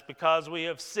at us because we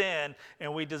have sinned,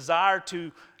 and we desire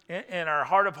to, in our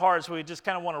heart of hearts, we just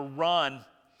kind of want to run,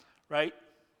 right?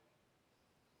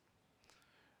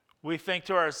 We think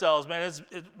to ourselves, man,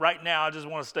 right now I just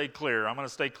want to stay clear. I'm going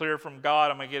to stay clear from God.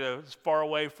 I'm going to get as far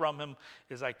away from him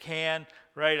as I can,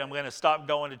 right? I'm going to stop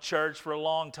going to church for a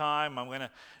long time. I'm going to,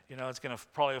 it's going to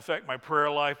probably affect my prayer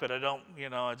life, but I don't,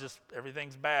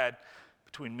 everything's bad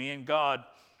between me and God.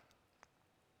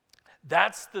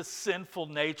 That's the sinful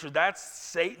nature. That's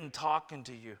Satan talking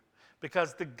to you,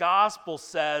 because the gospel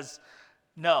says,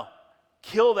 no,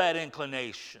 kill that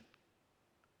inclination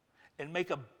and make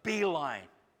a beeline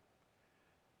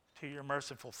to your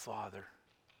merciful Father,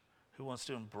 who wants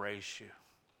to embrace you,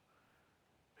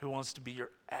 who wants to be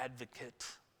your advocate,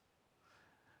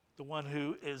 the one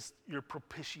who is your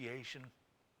propitiation.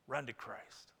 Run to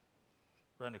Christ.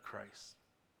 Run to Christ.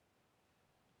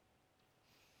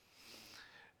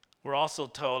 We're also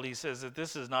told, he says, that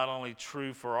this is not only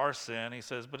true for our sin, he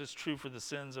says, but it's true for the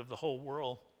sins of the whole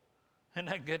world. Isn't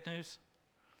that good news?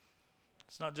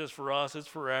 It's not just for us, it's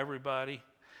for everybody.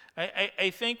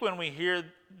 I think when we hear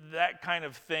that kind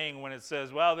of thing, when it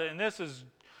says, well, and this is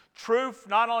true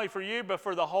not only for you, but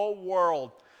for the whole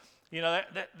world,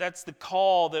 that's the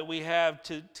call that we have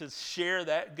to share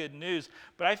that good news.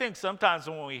 But I think sometimes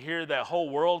when we hear that whole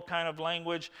world kind of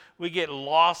language, we get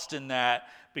lost in that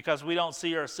because we don't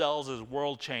see ourselves as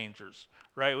world changers,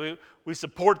 right? We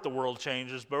support the world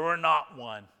changers, but we're not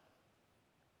one.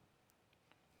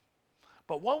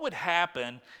 But what would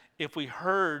happen if we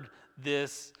heard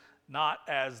this not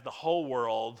as the whole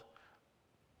world,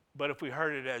 but if we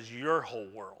heard it as your whole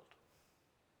world?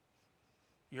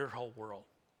 Your whole world.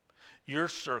 Your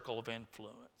circle of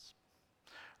influence.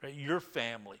 right? Your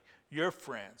family, your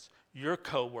friends, your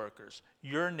coworkers,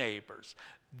 your neighbors.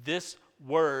 This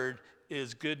word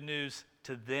is good news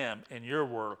to them in your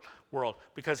world.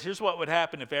 Because here's what would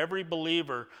happen if every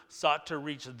believer sought to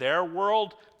reach their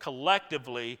world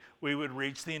collectively, we would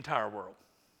reach the entire world.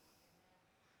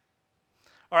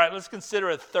 All right, let's consider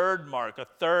a third mark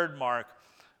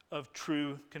of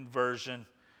true conversion,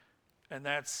 and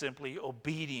that's simply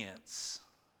obedience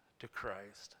to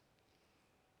Christ.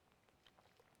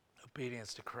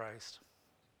 Obedience to Christ.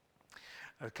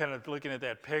 I was kind of looking at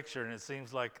that picture, and it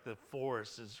seems like the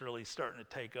forest is really starting to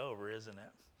take over, isn't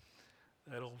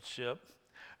it? That old ship.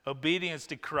 Obedience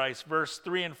to Christ, verse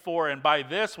 3 and 4. And by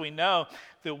this we know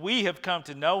that we have come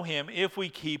to know him if we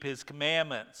keep his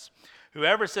commandments.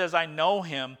 Whoever says, I know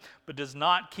him, but does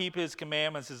not keep his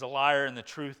commandments is a liar, and the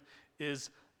truth is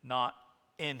not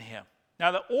in him.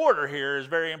 Now, the order here is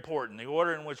very important. The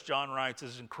order in which John writes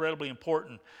is incredibly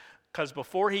important, because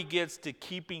before he gets to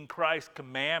keeping Christ's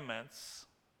commandments,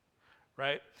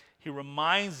 right, he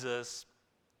reminds us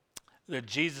that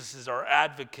Jesus is our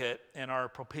advocate and our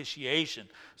propitiation.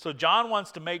 So John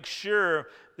wants to make sure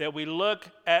that we look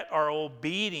at our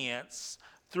obedience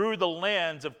through the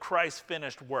lens of Christ's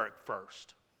finished work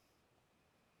first.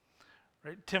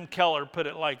 Right? Tim Keller put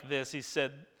it like this. He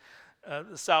said,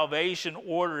 the salvation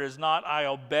order is not I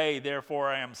obey, therefore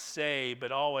I am saved,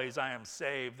 but always I am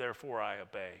saved, therefore I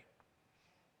obey.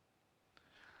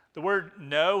 The word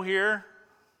know here,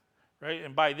 right?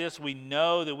 And by this we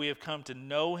know that we have come to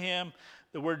know him.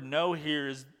 The word know here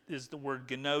is the word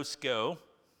gnosko.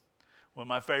 One of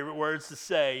my favorite words to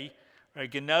say,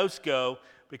 right? Gnosko,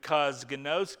 because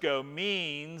gnosko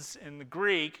means in the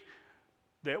Greek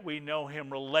that we know him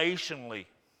relationally,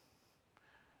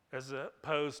 as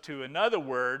opposed to another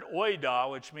word, oida,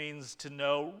 which means to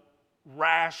know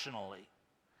rationally.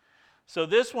 So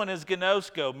this one is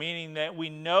gnosko, meaning that we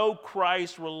know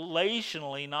Christ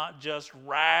relationally, not just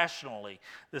rationally.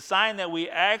 The sign that we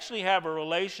actually have a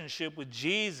relationship with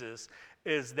Jesus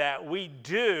is that we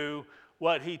do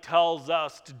what he tells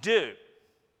us to do.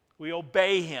 We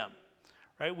obey him,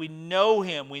 right? We know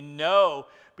him. We know,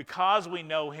 because we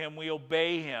know him, we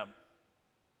obey him.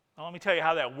 Now, let me tell you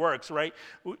how that works, right?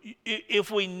 If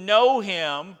we know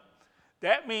him,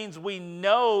 that means we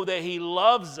know that he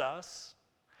loves us,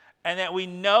 and that we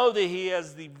know that he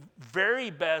has the very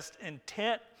best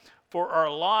intent for our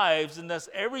lives, and thus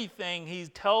everything he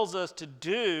tells us to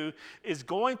do is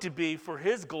going to be for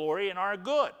his glory and our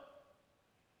good.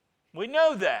 We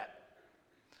know that.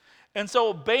 And so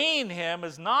obeying him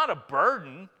is not a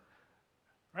burden,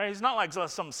 right? He's not like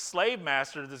some slave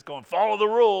master that's going, follow the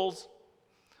rules.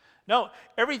 No,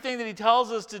 everything that he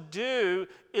tells us to do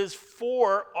is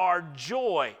for our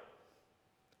joy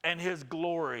and his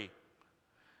glory.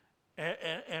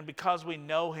 And because we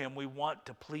know him, we want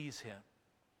to please him.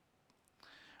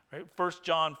 Right? 1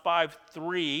 John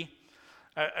 5:3.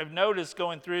 I've noticed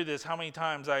going through this how many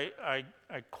times I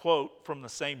quote from the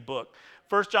same book.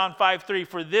 1 John 5:3.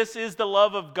 For this is the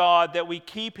love of God, that we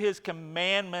keep his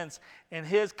commandments, and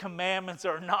his commandments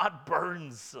are not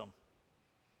burdensome.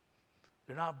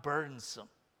 They're not burdensome.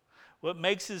 What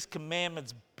makes his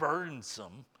commandments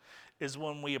burdensome is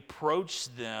when we approach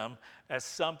them as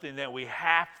something that we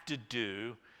have to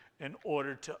do in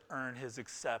order to earn his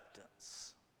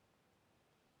acceptance.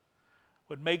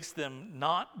 What makes them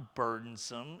not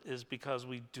burdensome is because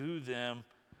we do them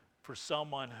for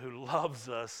someone who loves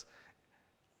us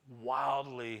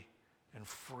wildly and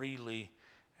freely,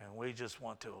 and we just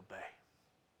want to obey.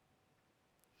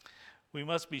 We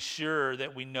must be sure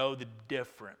that we know the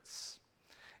difference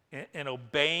in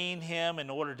obeying him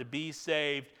in order to be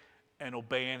saved and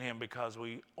obeying him because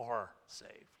we are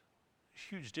saved.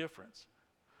 Huge difference.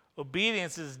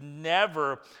 Obedience is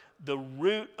never the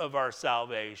root of our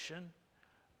salvation,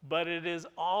 but it is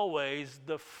always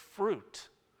the fruit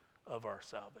of our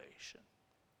salvation.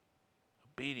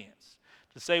 Obedience.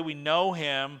 To say we know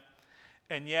him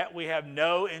and yet we have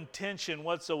no intention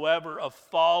whatsoever of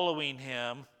following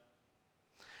him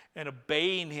and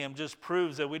obeying him just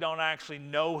proves that we don't actually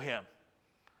know him.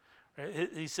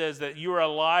 He says that you are a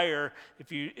liar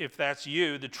if that's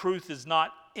you. The truth is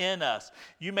not in us.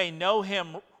 You may know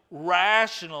him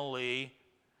rationally,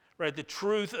 right? The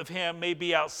truth of him may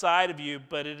be outside of you,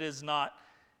 but it is not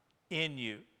in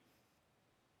you.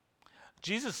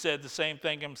 Jesus said the same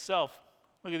thing himself.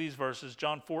 Look at these verses,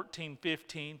 John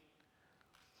 14:15.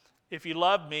 If you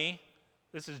love me,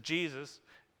 this is Jesus,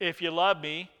 if you love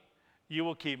me, you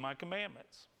will keep my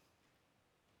commandments.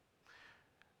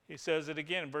 He says it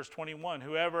again in verse 21.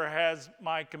 Whoever has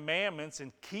my commandments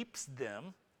and keeps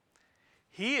them,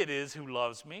 he it is who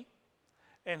loves me.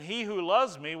 And he who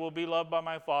loves me will be loved by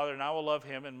my Father, and I will love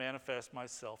him and manifest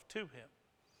myself to him.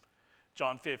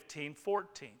 John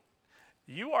 15:14.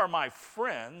 You are my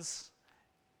friends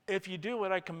if you do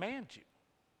what I command you.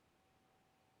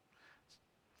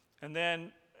 And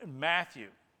then Matthew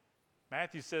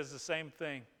says the same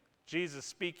thing. Jesus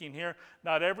speaking here,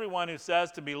 not everyone who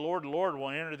says to me, Lord, Lord, will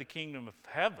enter the kingdom of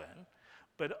heaven,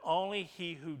 but only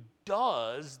he who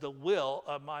does the will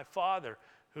of my Father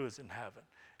who is in heaven.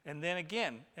 And then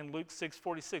again, in Luke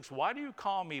 6:46, why do you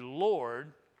call me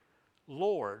Lord,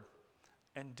 Lord,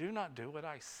 and do not do what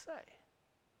I say?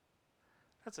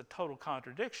 That's a total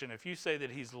contradiction. If you say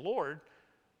that he's Lord,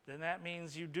 then that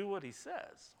means you do what he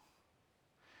says.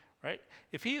 Right?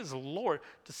 If he is Lord,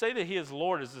 to say that he is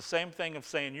Lord is the same thing of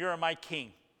saying, you are my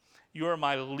king, you are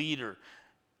my leader.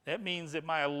 That means that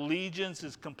my allegiance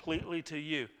is completely to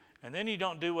you. And then you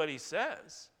don't do what he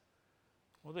says.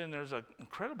 Well, then there's an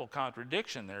incredible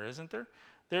contradiction there, isn't there?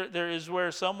 There is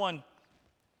where someone,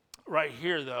 right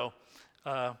here though,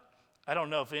 I don't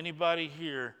know if anybody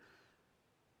here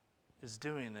is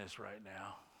doing this right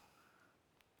now,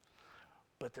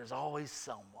 but there's always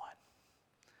someone.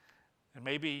 And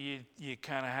maybe you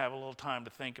kind of have a little time to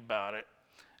think about it,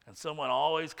 and someone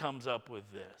always comes up with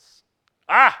this.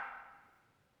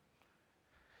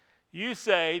 You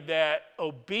say that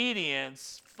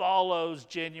obedience follows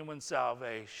genuine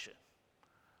salvation.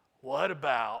 What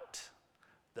about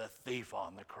the thief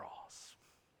on the cross?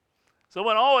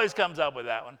 Someone always comes up with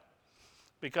that one,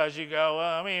 because you go,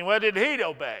 well, what did he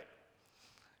obey?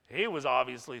 He was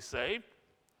obviously saved.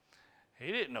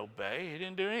 He didn't obey. He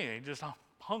didn't do anything. He just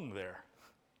hung there,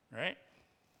 right?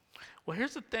 Well,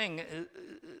 here's the thing.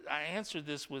 I answer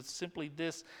this with simply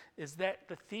this, is that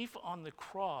the thief on the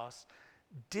cross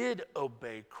did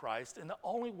obey Christ in the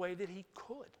only way that he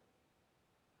could,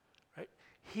 right?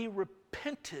 He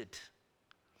repented.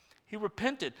 He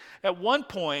repented. At one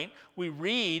point, we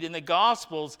read in the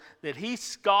Gospels that he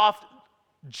scoffed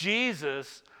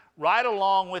Jesus right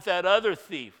along with that other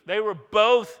thief. They were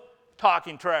both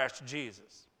talking trash to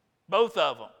Jesus, both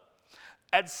of them.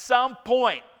 At some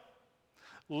point,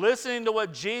 listening to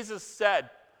what Jesus said,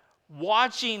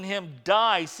 watching him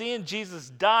die, seeing Jesus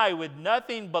die with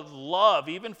nothing but love,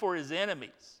 even for his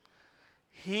enemies,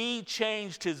 he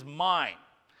changed his mind,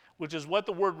 which is what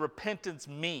the word repentance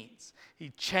means. He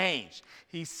changed.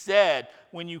 He said,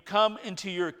 when you come into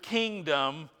your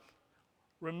kingdom,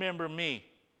 remember me,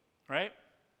 right?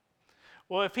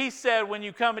 Well, if he said, when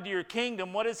you come into your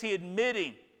kingdom, what is he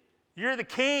admitting? You're the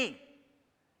king.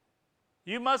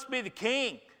 You must be the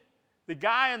king. The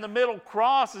guy in the middle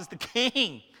cross is the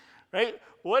king, right?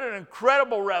 What an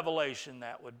incredible revelation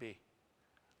that would be.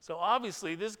 So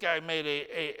obviously this guy made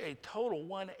a total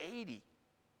 180,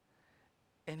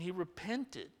 and he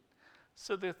repented.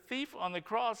 So the thief on the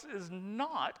cross is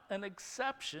not an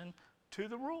exception to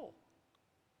the rule.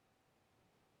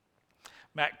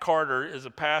 Matt Carter is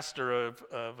a pastor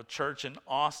of a church in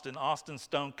Austin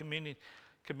Stone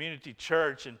Community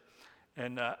Church,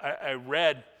 and I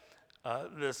read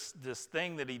this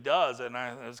thing that he does, and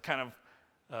it was kind of,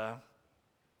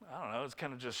 I don't know, it's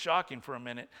kind of just shocking for a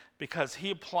minute, because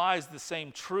he applies the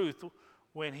same truth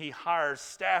when he hires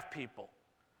staff people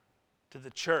to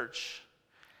the church.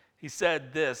 He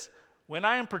said this: when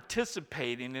I am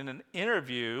participating in an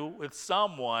interview with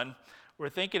someone we're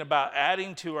thinking about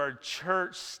adding to our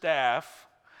church staff,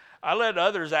 I let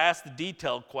others ask the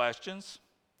detailed questions,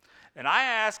 and I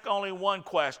ask only one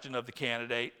question of the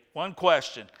candidate, one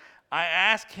question. I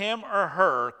ask him or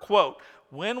her, quote,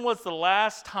 when was the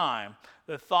last time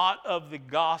the thought of the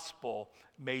gospel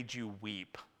made you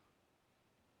weep?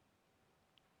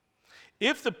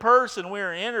 If the person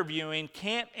we're interviewing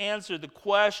can't answer the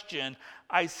question,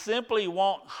 I simply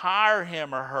won't hire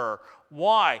him or her.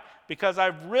 Why? Because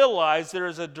I've realized there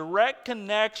is a direct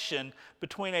connection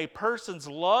between a person's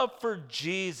love for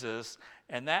Jesus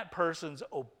and that person's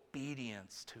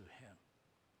obedience to him.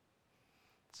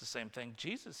 It's the same thing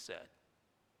Jesus said.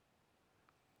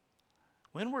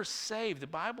 When we're saved, the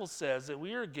Bible says that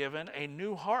we are given a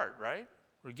new heart, right?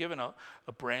 We're given a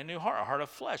brand new heart, a heart of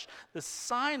flesh. The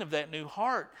sign of that new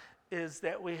heart is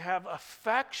that we have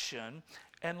affection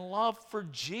and love for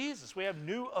Jesus. We have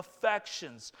new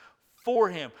affections for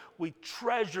him. We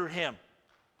treasure him.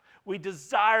 We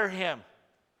desire him.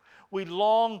 We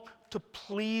long to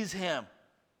please him.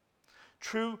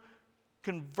 True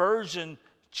conversion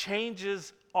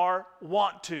changes our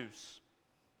want-tos.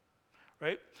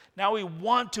 Right? Now we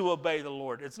want to obey the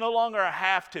Lord. It's no longer a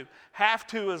have to. Have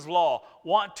to is law.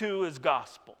 Want to is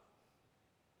gospel.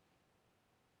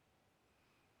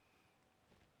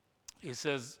 He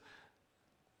says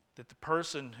that the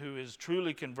person who is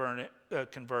truly converted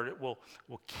will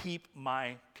keep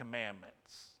my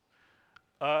commandments.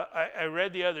 I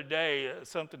read the other day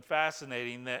something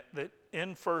fascinating that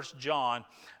in 1 John,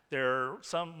 there are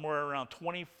somewhere around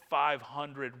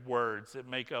 2,500 words that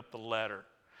make up the letter.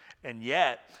 And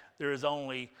yet, there is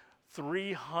only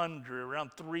 300,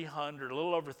 around 300, a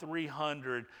little over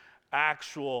 300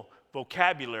 actual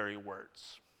vocabulary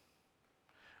words,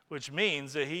 which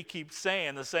means that he keeps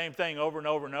saying the same thing over and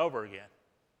over and over again.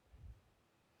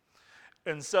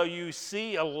 And so you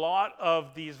see a lot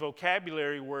of these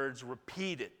vocabulary words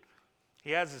repeated.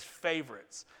 He has his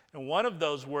favorites. And one of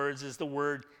those words is the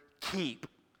word keep.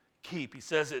 Keep. He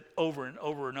says it over and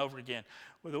over and over again.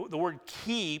 The word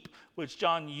keep, which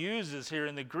John uses here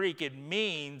in the Greek, it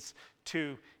means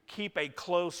to keep a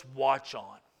close watch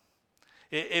on.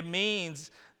 It means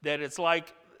that it's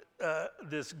like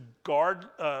this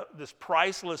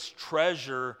priceless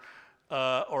treasure,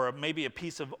 or maybe a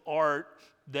piece of art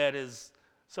that is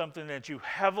something that you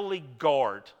heavily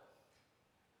guard,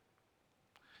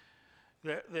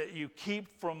 that you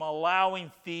keep from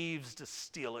allowing thieves to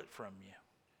steal it from you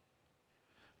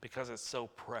because it's so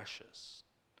precious.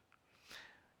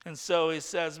 And so he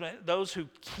says, those who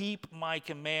keep my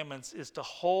commandments is to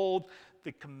hold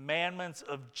the commandments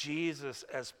of Jesus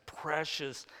as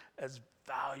precious, as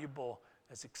valuable,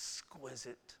 as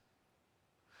exquisite.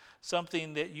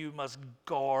 Something that you must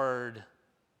guard.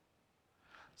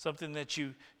 Something that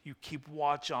you keep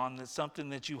watch on. That's something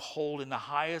that you hold in the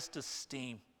highest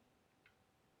esteem.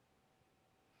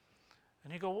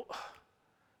 And you go,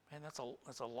 man, that's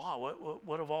a lot.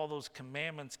 What do all those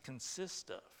commandments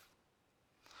consist of?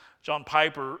 John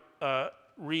Piper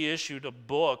reissued a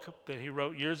book that he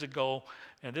wrote years ago,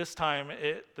 and this time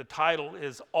the title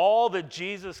is All That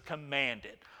Jesus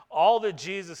Commanded. All That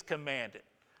Jesus Commanded.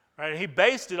 Right? He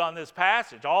based it on this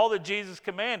passage, all that Jesus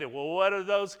commanded. Well, what are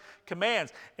those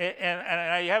commands? And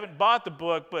I haven't bought the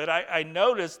book, but I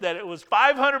noticed that it was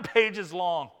 500 pages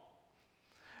long.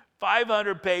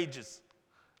 500 pages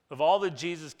of all that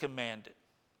Jesus commanded.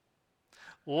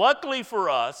 Luckily for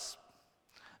us,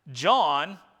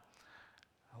 John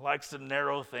likes to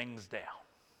narrow things down.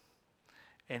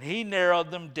 And he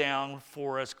narrowed them down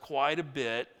for us quite a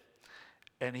bit,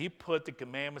 and he put the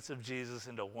commandments of Jesus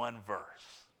into one verse.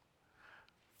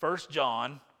 1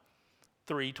 John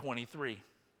 3:23.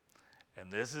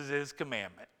 And this is his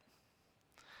commandment,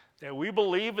 that we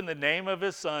believe in the name of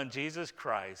his Son, Jesus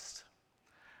Christ,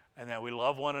 and that we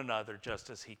love one another just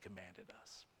as he commanded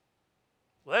us.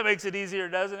 Well, that makes it easier,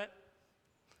 doesn't it?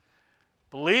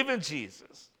 Believe in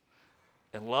Jesus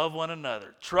and love one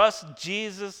another. Trust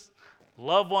Jesus,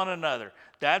 love one another.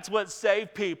 That's what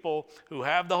saved people who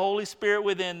have the Holy Spirit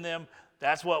within them.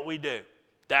 That's what we do.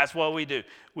 That's what we do.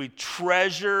 We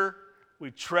treasure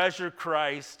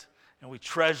Christ, and we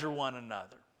treasure one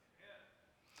another.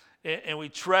 And we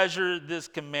treasure this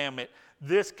commandment.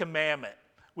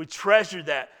 We treasure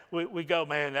that. We go,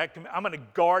 man, I'm going to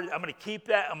guard it. I'm going to keep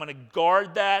that. I'm going to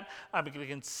guard that. I'm going to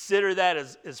consider that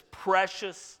as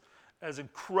precious, as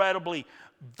incredibly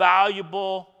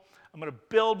valuable. I'm going to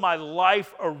build my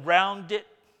life around it.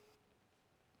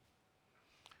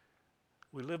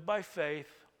 We live by faith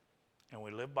and we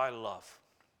live by love.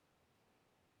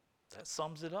 That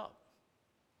sums it up.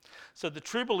 So the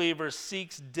true believer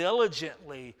seeks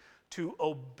diligently to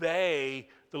obey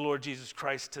the Lord Jesus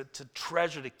Christ, to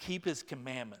treasure, to keep his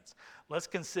commandments. Let's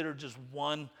consider just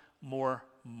one more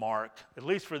mark, at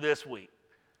least for this week.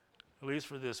 At least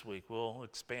for this week. We'll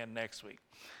expand next week.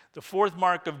 The fourth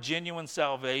mark of genuine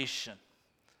salvation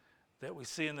that we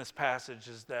see in this passage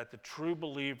is that the true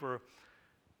believer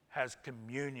has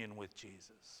communion with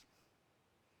Jesus.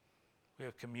 We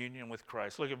have communion with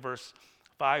Christ. Look at verse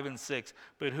 5 and 6.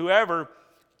 But whoever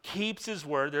keeps his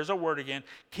word, there's our word again,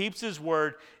 keeps his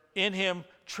word, in him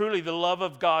truly the love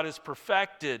of God is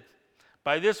perfected.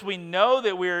 By this we know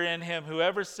that we are in him.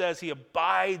 Whoever says he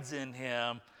abides in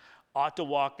him ought to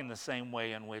walk in the same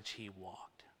way in which he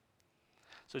walked.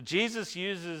 So Jesus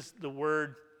uses the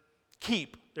word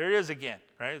keep. There it is again,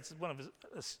 right? It's one of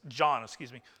his, John,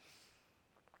 excuse me.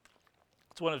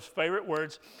 It's one of his favorite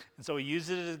words, and so he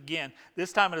uses it again.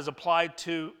 This time it is applied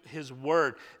to his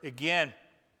word. Again,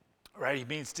 right, he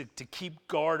means to keep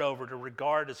guard over, to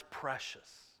regard as precious,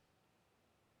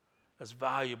 as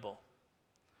valuable.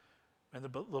 And the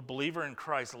believer in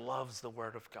Christ loves the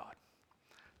word of God,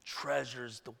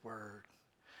 treasures the word.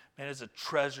 Man, it's a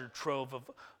treasure trove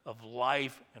of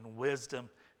life and wisdom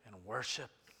and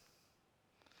worship.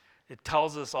 It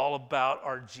tells us all about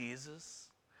our Jesus.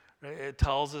 It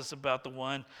tells us about the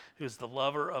one who's the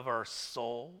lover of our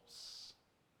souls.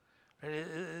 Right?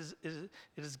 It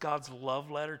is God's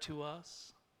love letter to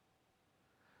us.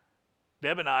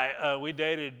 Deb and I, we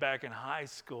dated back in high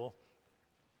school.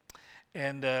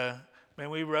 And, man,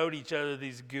 we wrote each other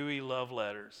these gooey love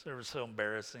letters. They were so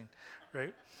embarrassing,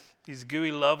 right? These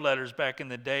gooey love letters back in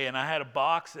the day. And I had a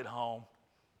box at home.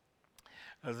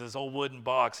 It was this old wooden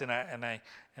box, and I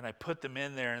put them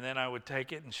in there, and then I would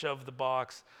take it and shove the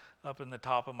box up in the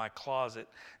top of my closet.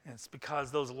 And it's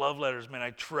because those love letters, man,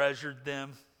 I treasured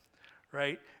them,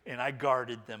 right? And I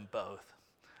guarded them both.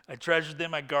 I treasured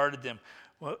them, I guarded them.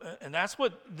 Well, and that's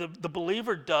what the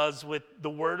believer does with the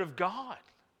Word of God.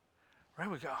 Right?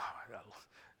 We go, oh my God,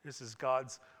 this is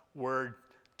God's word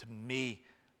to me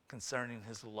concerning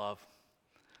his love.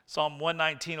 Psalm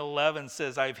 119:11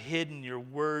 says, I've hidden your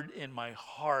word in my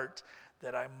heart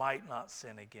that I might not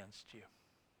sin against you.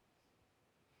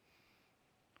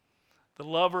 The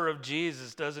lover of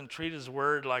Jesus doesn't treat his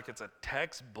word like it's a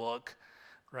textbook,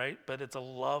 right? But it's a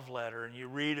love letter, and you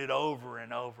read it over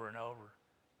and over and over.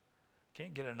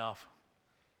 Can't get enough.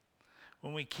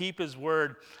 When we keep his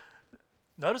word,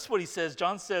 notice what he says.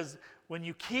 John says, when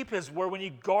you keep his word, when you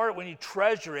guard it, when you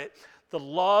treasure it, the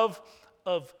love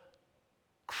of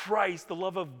Christ, the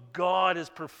love of God is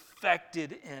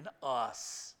perfected in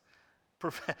us.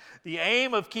 The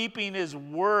aim of keeping his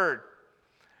word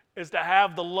is to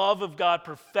have the love of God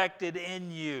perfected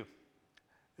in you.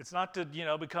 It's not to,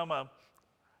 become a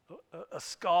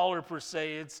scholar per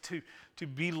se. It's to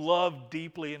be loved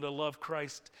deeply and to love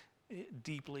Christ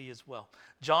deeply as well.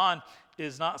 John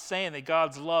is not saying that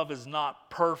God's love is not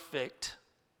perfect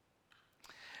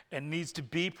and needs to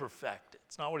be perfected.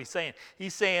 It's not what he's saying.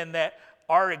 He's saying that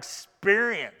our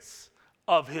experience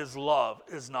of his love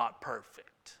is not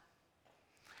perfect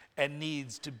and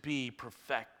needs to be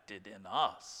perfected in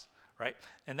us, right?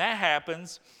 And that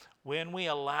happens when we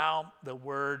allow the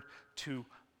word to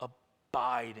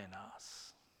abide in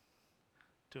us.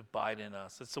 To abide in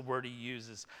us. That's the word he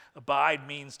uses. Abide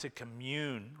means to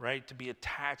commune, right? To be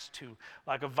attached to,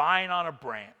 like a vine on a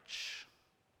branch.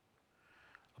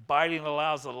 Abiding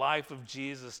allows the life of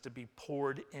Jesus to be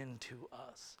poured into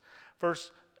us.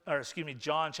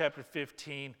 John chapter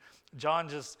 15.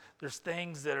 There's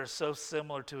things that are so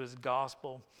similar to his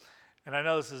gospel. And I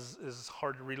know this is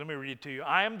hard to read. Let me read it to you.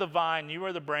 I am the vine, you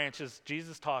are the branches.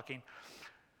 Jesus talking.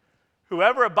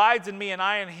 Whoever abides in me and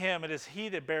I in him, it is he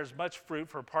that bears much fruit,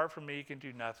 for apart from me he can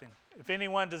do nothing. If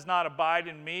anyone does not abide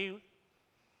in me,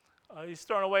 he's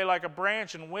thrown away like a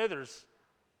branch and withers.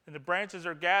 And the branches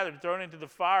are gathered, thrown into the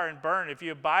fire and burned. If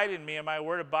you abide in me and my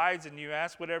word abides in you,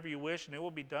 ask whatever you wish and it will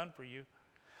be done for you.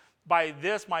 By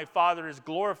this my Father is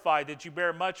glorified, that you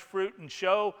bear much fruit and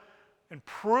show and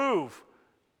prove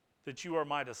that you are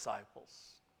my disciples.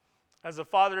 As the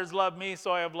Father has loved me,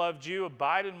 so I have loved you.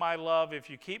 Abide in my love. If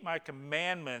you keep my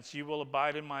commandments, you will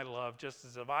abide in my love, just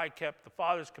as if I kept the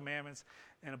Father's commandments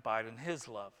and abide in his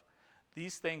love.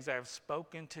 These things I have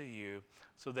spoken to you,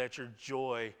 so that your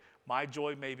joy, my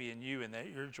joy may be in you, and that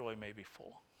your joy may be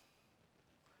full.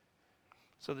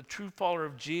 So the true follower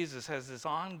of Jesus has this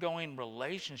ongoing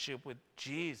relationship with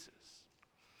Jesus,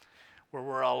 where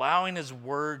we're allowing his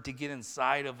word to get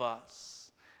inside of us,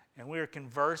 and we are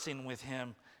conversing with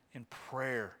him in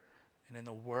prayer and in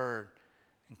the word.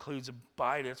 Includes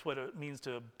abide. That's what it means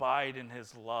to abide in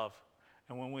his love.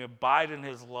 And when we abide in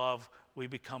his love, we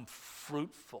become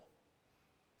fruitful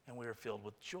and we are filled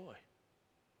with joy.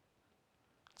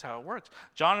 That's how it works.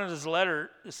 John in his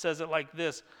letter says it like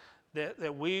this, that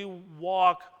when we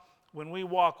walk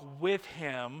with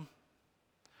him,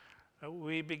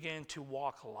 we begin to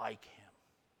walk like him.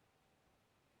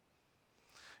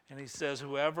 And he says,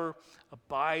 whoever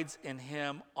abides in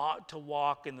him ought to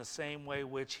walk in the same way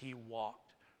which he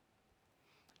walked.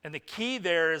 And the key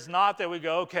there is not that we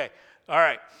go, okay, all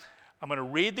right, I'm going to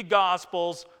read the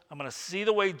Gospels, I'm going to see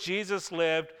the way Jesus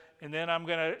lived, and then I'm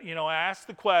going to, ask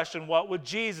the question, what would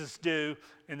Jesus do?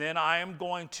 And then I am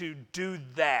going to do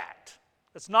that.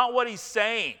 That's not what he's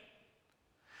saying.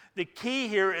 The key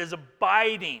here is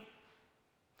abiding.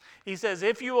 He says,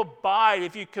 if you abide,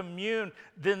 if you commune,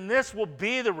 then this will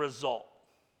be the result.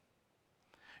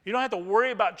 You don't have to worry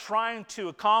about trying to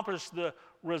accomplish the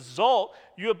result.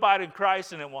 You abide in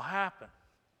Christ and it will happen.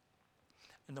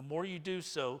 And the more you do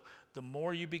so, the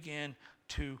more you begin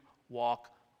to walk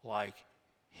like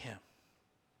him.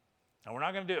 Now, we're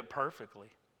not going to do it perfectly.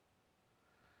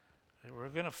 We're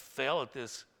going to fail at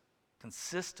this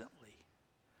consistently,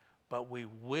 but we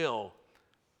will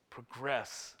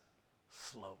progress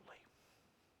slowly.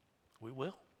 We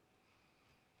will.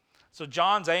 So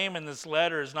John's aim in this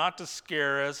letter is not to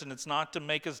scare us, and it's not to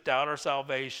make us doubt our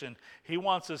salvation. He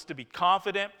wants us to be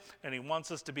confident, and he wants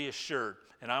us to be assured.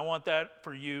 And I want that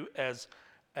for you as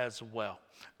well.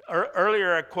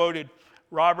 Earlier I quoted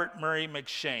Robert Murray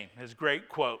McCheyne, his great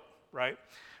quote, right?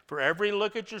 For every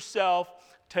look at yourself,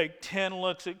 take 10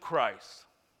 looks at Christ.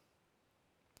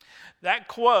 That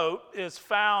quote is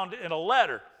found in a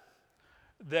letter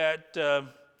that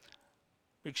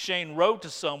McCheyne wrote to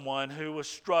someone who was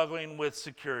struggling with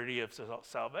security of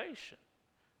salvation.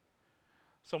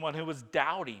 Someone who was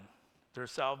doubting their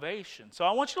salvation. So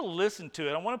I want you to listen to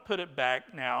it. I want to put it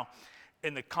back now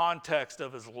in the context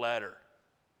of his letter.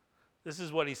 This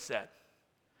is what he said.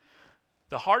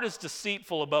 The heart is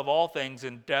deceitful above all things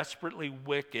and desperately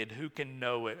wicked. Who can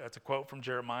know it? That's a quote from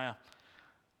Jeremiah.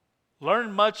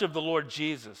 Learn much of the Lord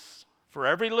Jesus. For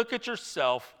every look at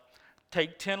yourself,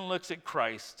 take 10 looks at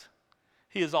Christ.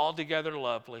 He is altogether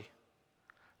lovely.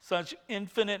 Such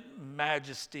infinite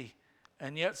majesty,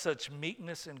 and yet such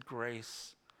meekness and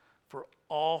grace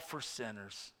for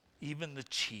sinners, even the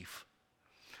chief.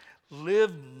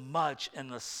 Live much in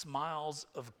the smiles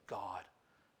of God.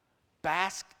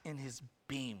 Bask in his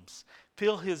beams.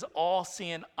 Feel his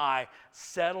all-seeing eye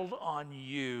settled on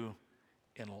you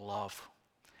in love,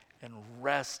 and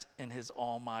rest in his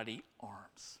almighty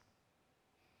arms.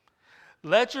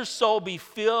 Let your soul be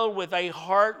filled with a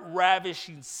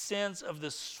heart-ravishing sense of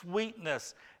the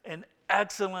sweetness and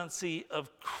excellency of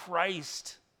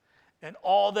Christ and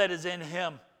all that is in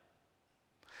him.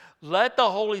 Let the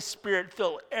Holy Spirit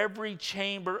fill every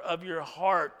chamber of your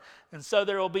heart, and so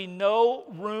there will be no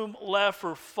room left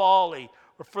for folly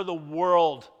or for the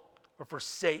world or for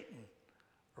Satan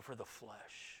or for the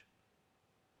flesh.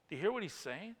 Do you hear what he's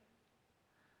saying?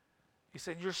 He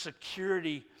said your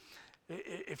security,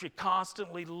 if you're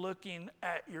constantly looking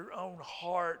at your own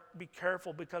heart, be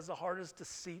careful because the heart is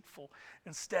deceitful.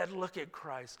 Instead, look at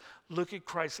Christ. Look at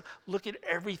Christ. Look at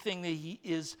everything that he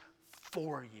is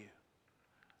for you.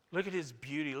 Look at his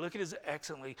beauty. Look at his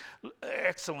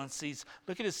excellencies.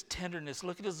 Look at his tenderness.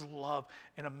 Look at his love.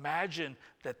 And imagine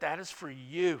that that is for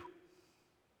you.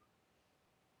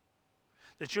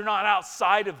 That you're not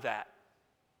outside of that.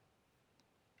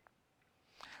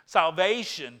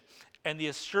 Salvation and the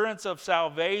assurance of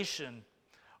salvation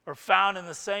are found in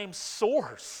the same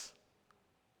source.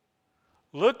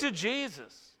 Look to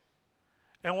Jesus.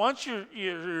 And once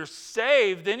you're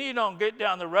saved, then you don't get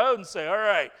down the road and say, all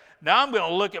right, now I'm going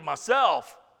to look at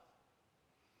myself.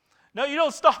 No, you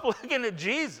don't stop looking at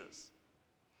Jesus.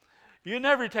 You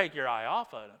never take your eye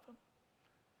off of him.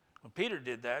 When Peter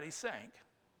did that, he sank.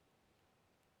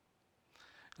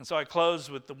 And so I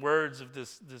close with the words of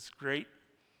this great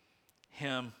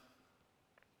hymn,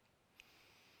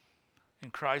 In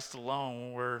Christ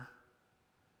Alone, where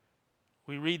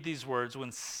we read these words,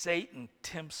 when Satan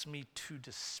tempts me to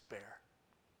despair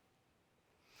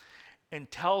and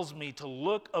tells me to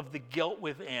look of the guilt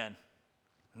within.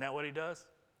 Isn't that what he does?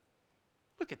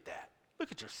 Look at that.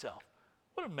 Look at yourself.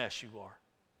 What a mess you are.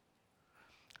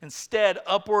 Instead,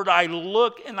 upward I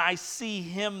look and I see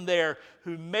him there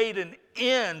who made an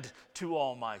end to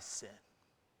all my sin.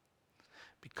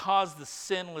 Because the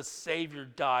sinless Savior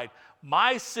died,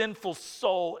 my sinful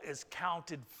soul is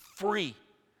counted free.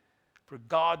 For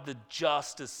God the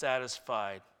just is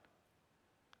satisfied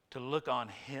to look on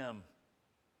him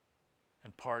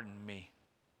and pardon me.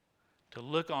 To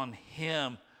look on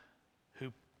him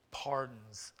who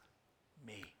pardons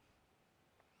me.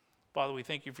 Father, we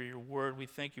thank you for your word. We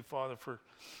thank you, Father, for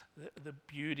the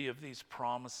beauty of these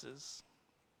promises.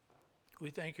 We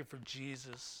thank you for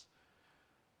Jesus,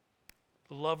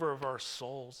 the lover of our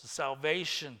souls, the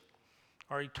salvation,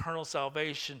 our eternal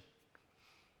salvation,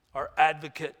 our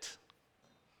advocate,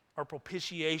 our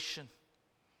propitiation,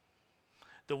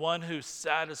 the one who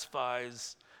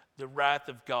satisfies the wrath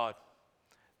of God,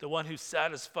 the one who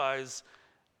satisfies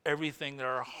everything that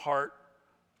our heart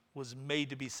was made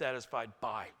to be satisfied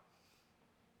by.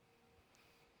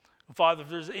 And Father, if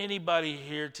there's anybody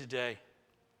here today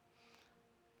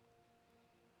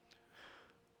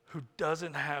who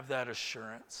doesn't have that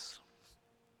assurance,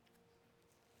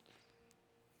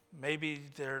 maybe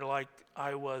they're like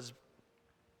I was.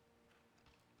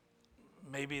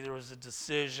 Maybe there was a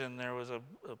decision, there was a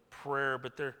prayer,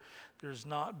 but there's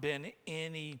not been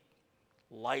any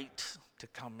light to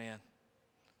come in.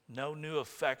 No new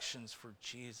affections for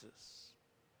Jesus.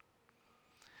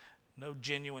 No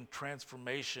genuine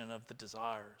transformation of the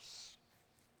desires.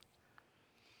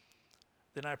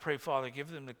 Then I pray, Father,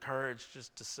 give them the courage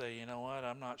just to say, you know what,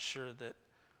 I'm not sure that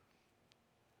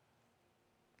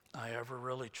I ever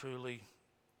really truly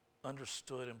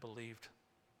understood and believed.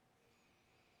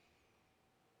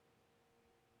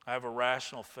 I have a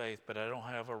rational faith, but I don't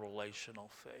have a relational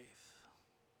faith.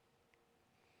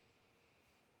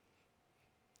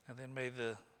 And then may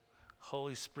the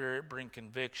Holy Spirit bring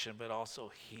conviction, but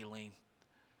also healing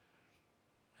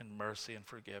and mercy and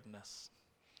forgiveness.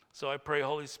 So I pray,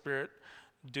 Holy Spirit,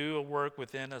 do a work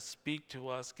within us, speak to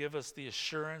us, give us the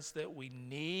assurance that we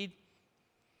need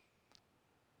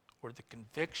or the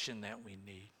conviction that we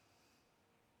need.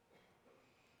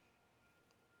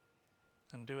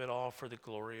 And do it all for the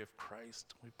glory of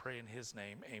Christ. We pray in his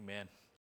name, amen.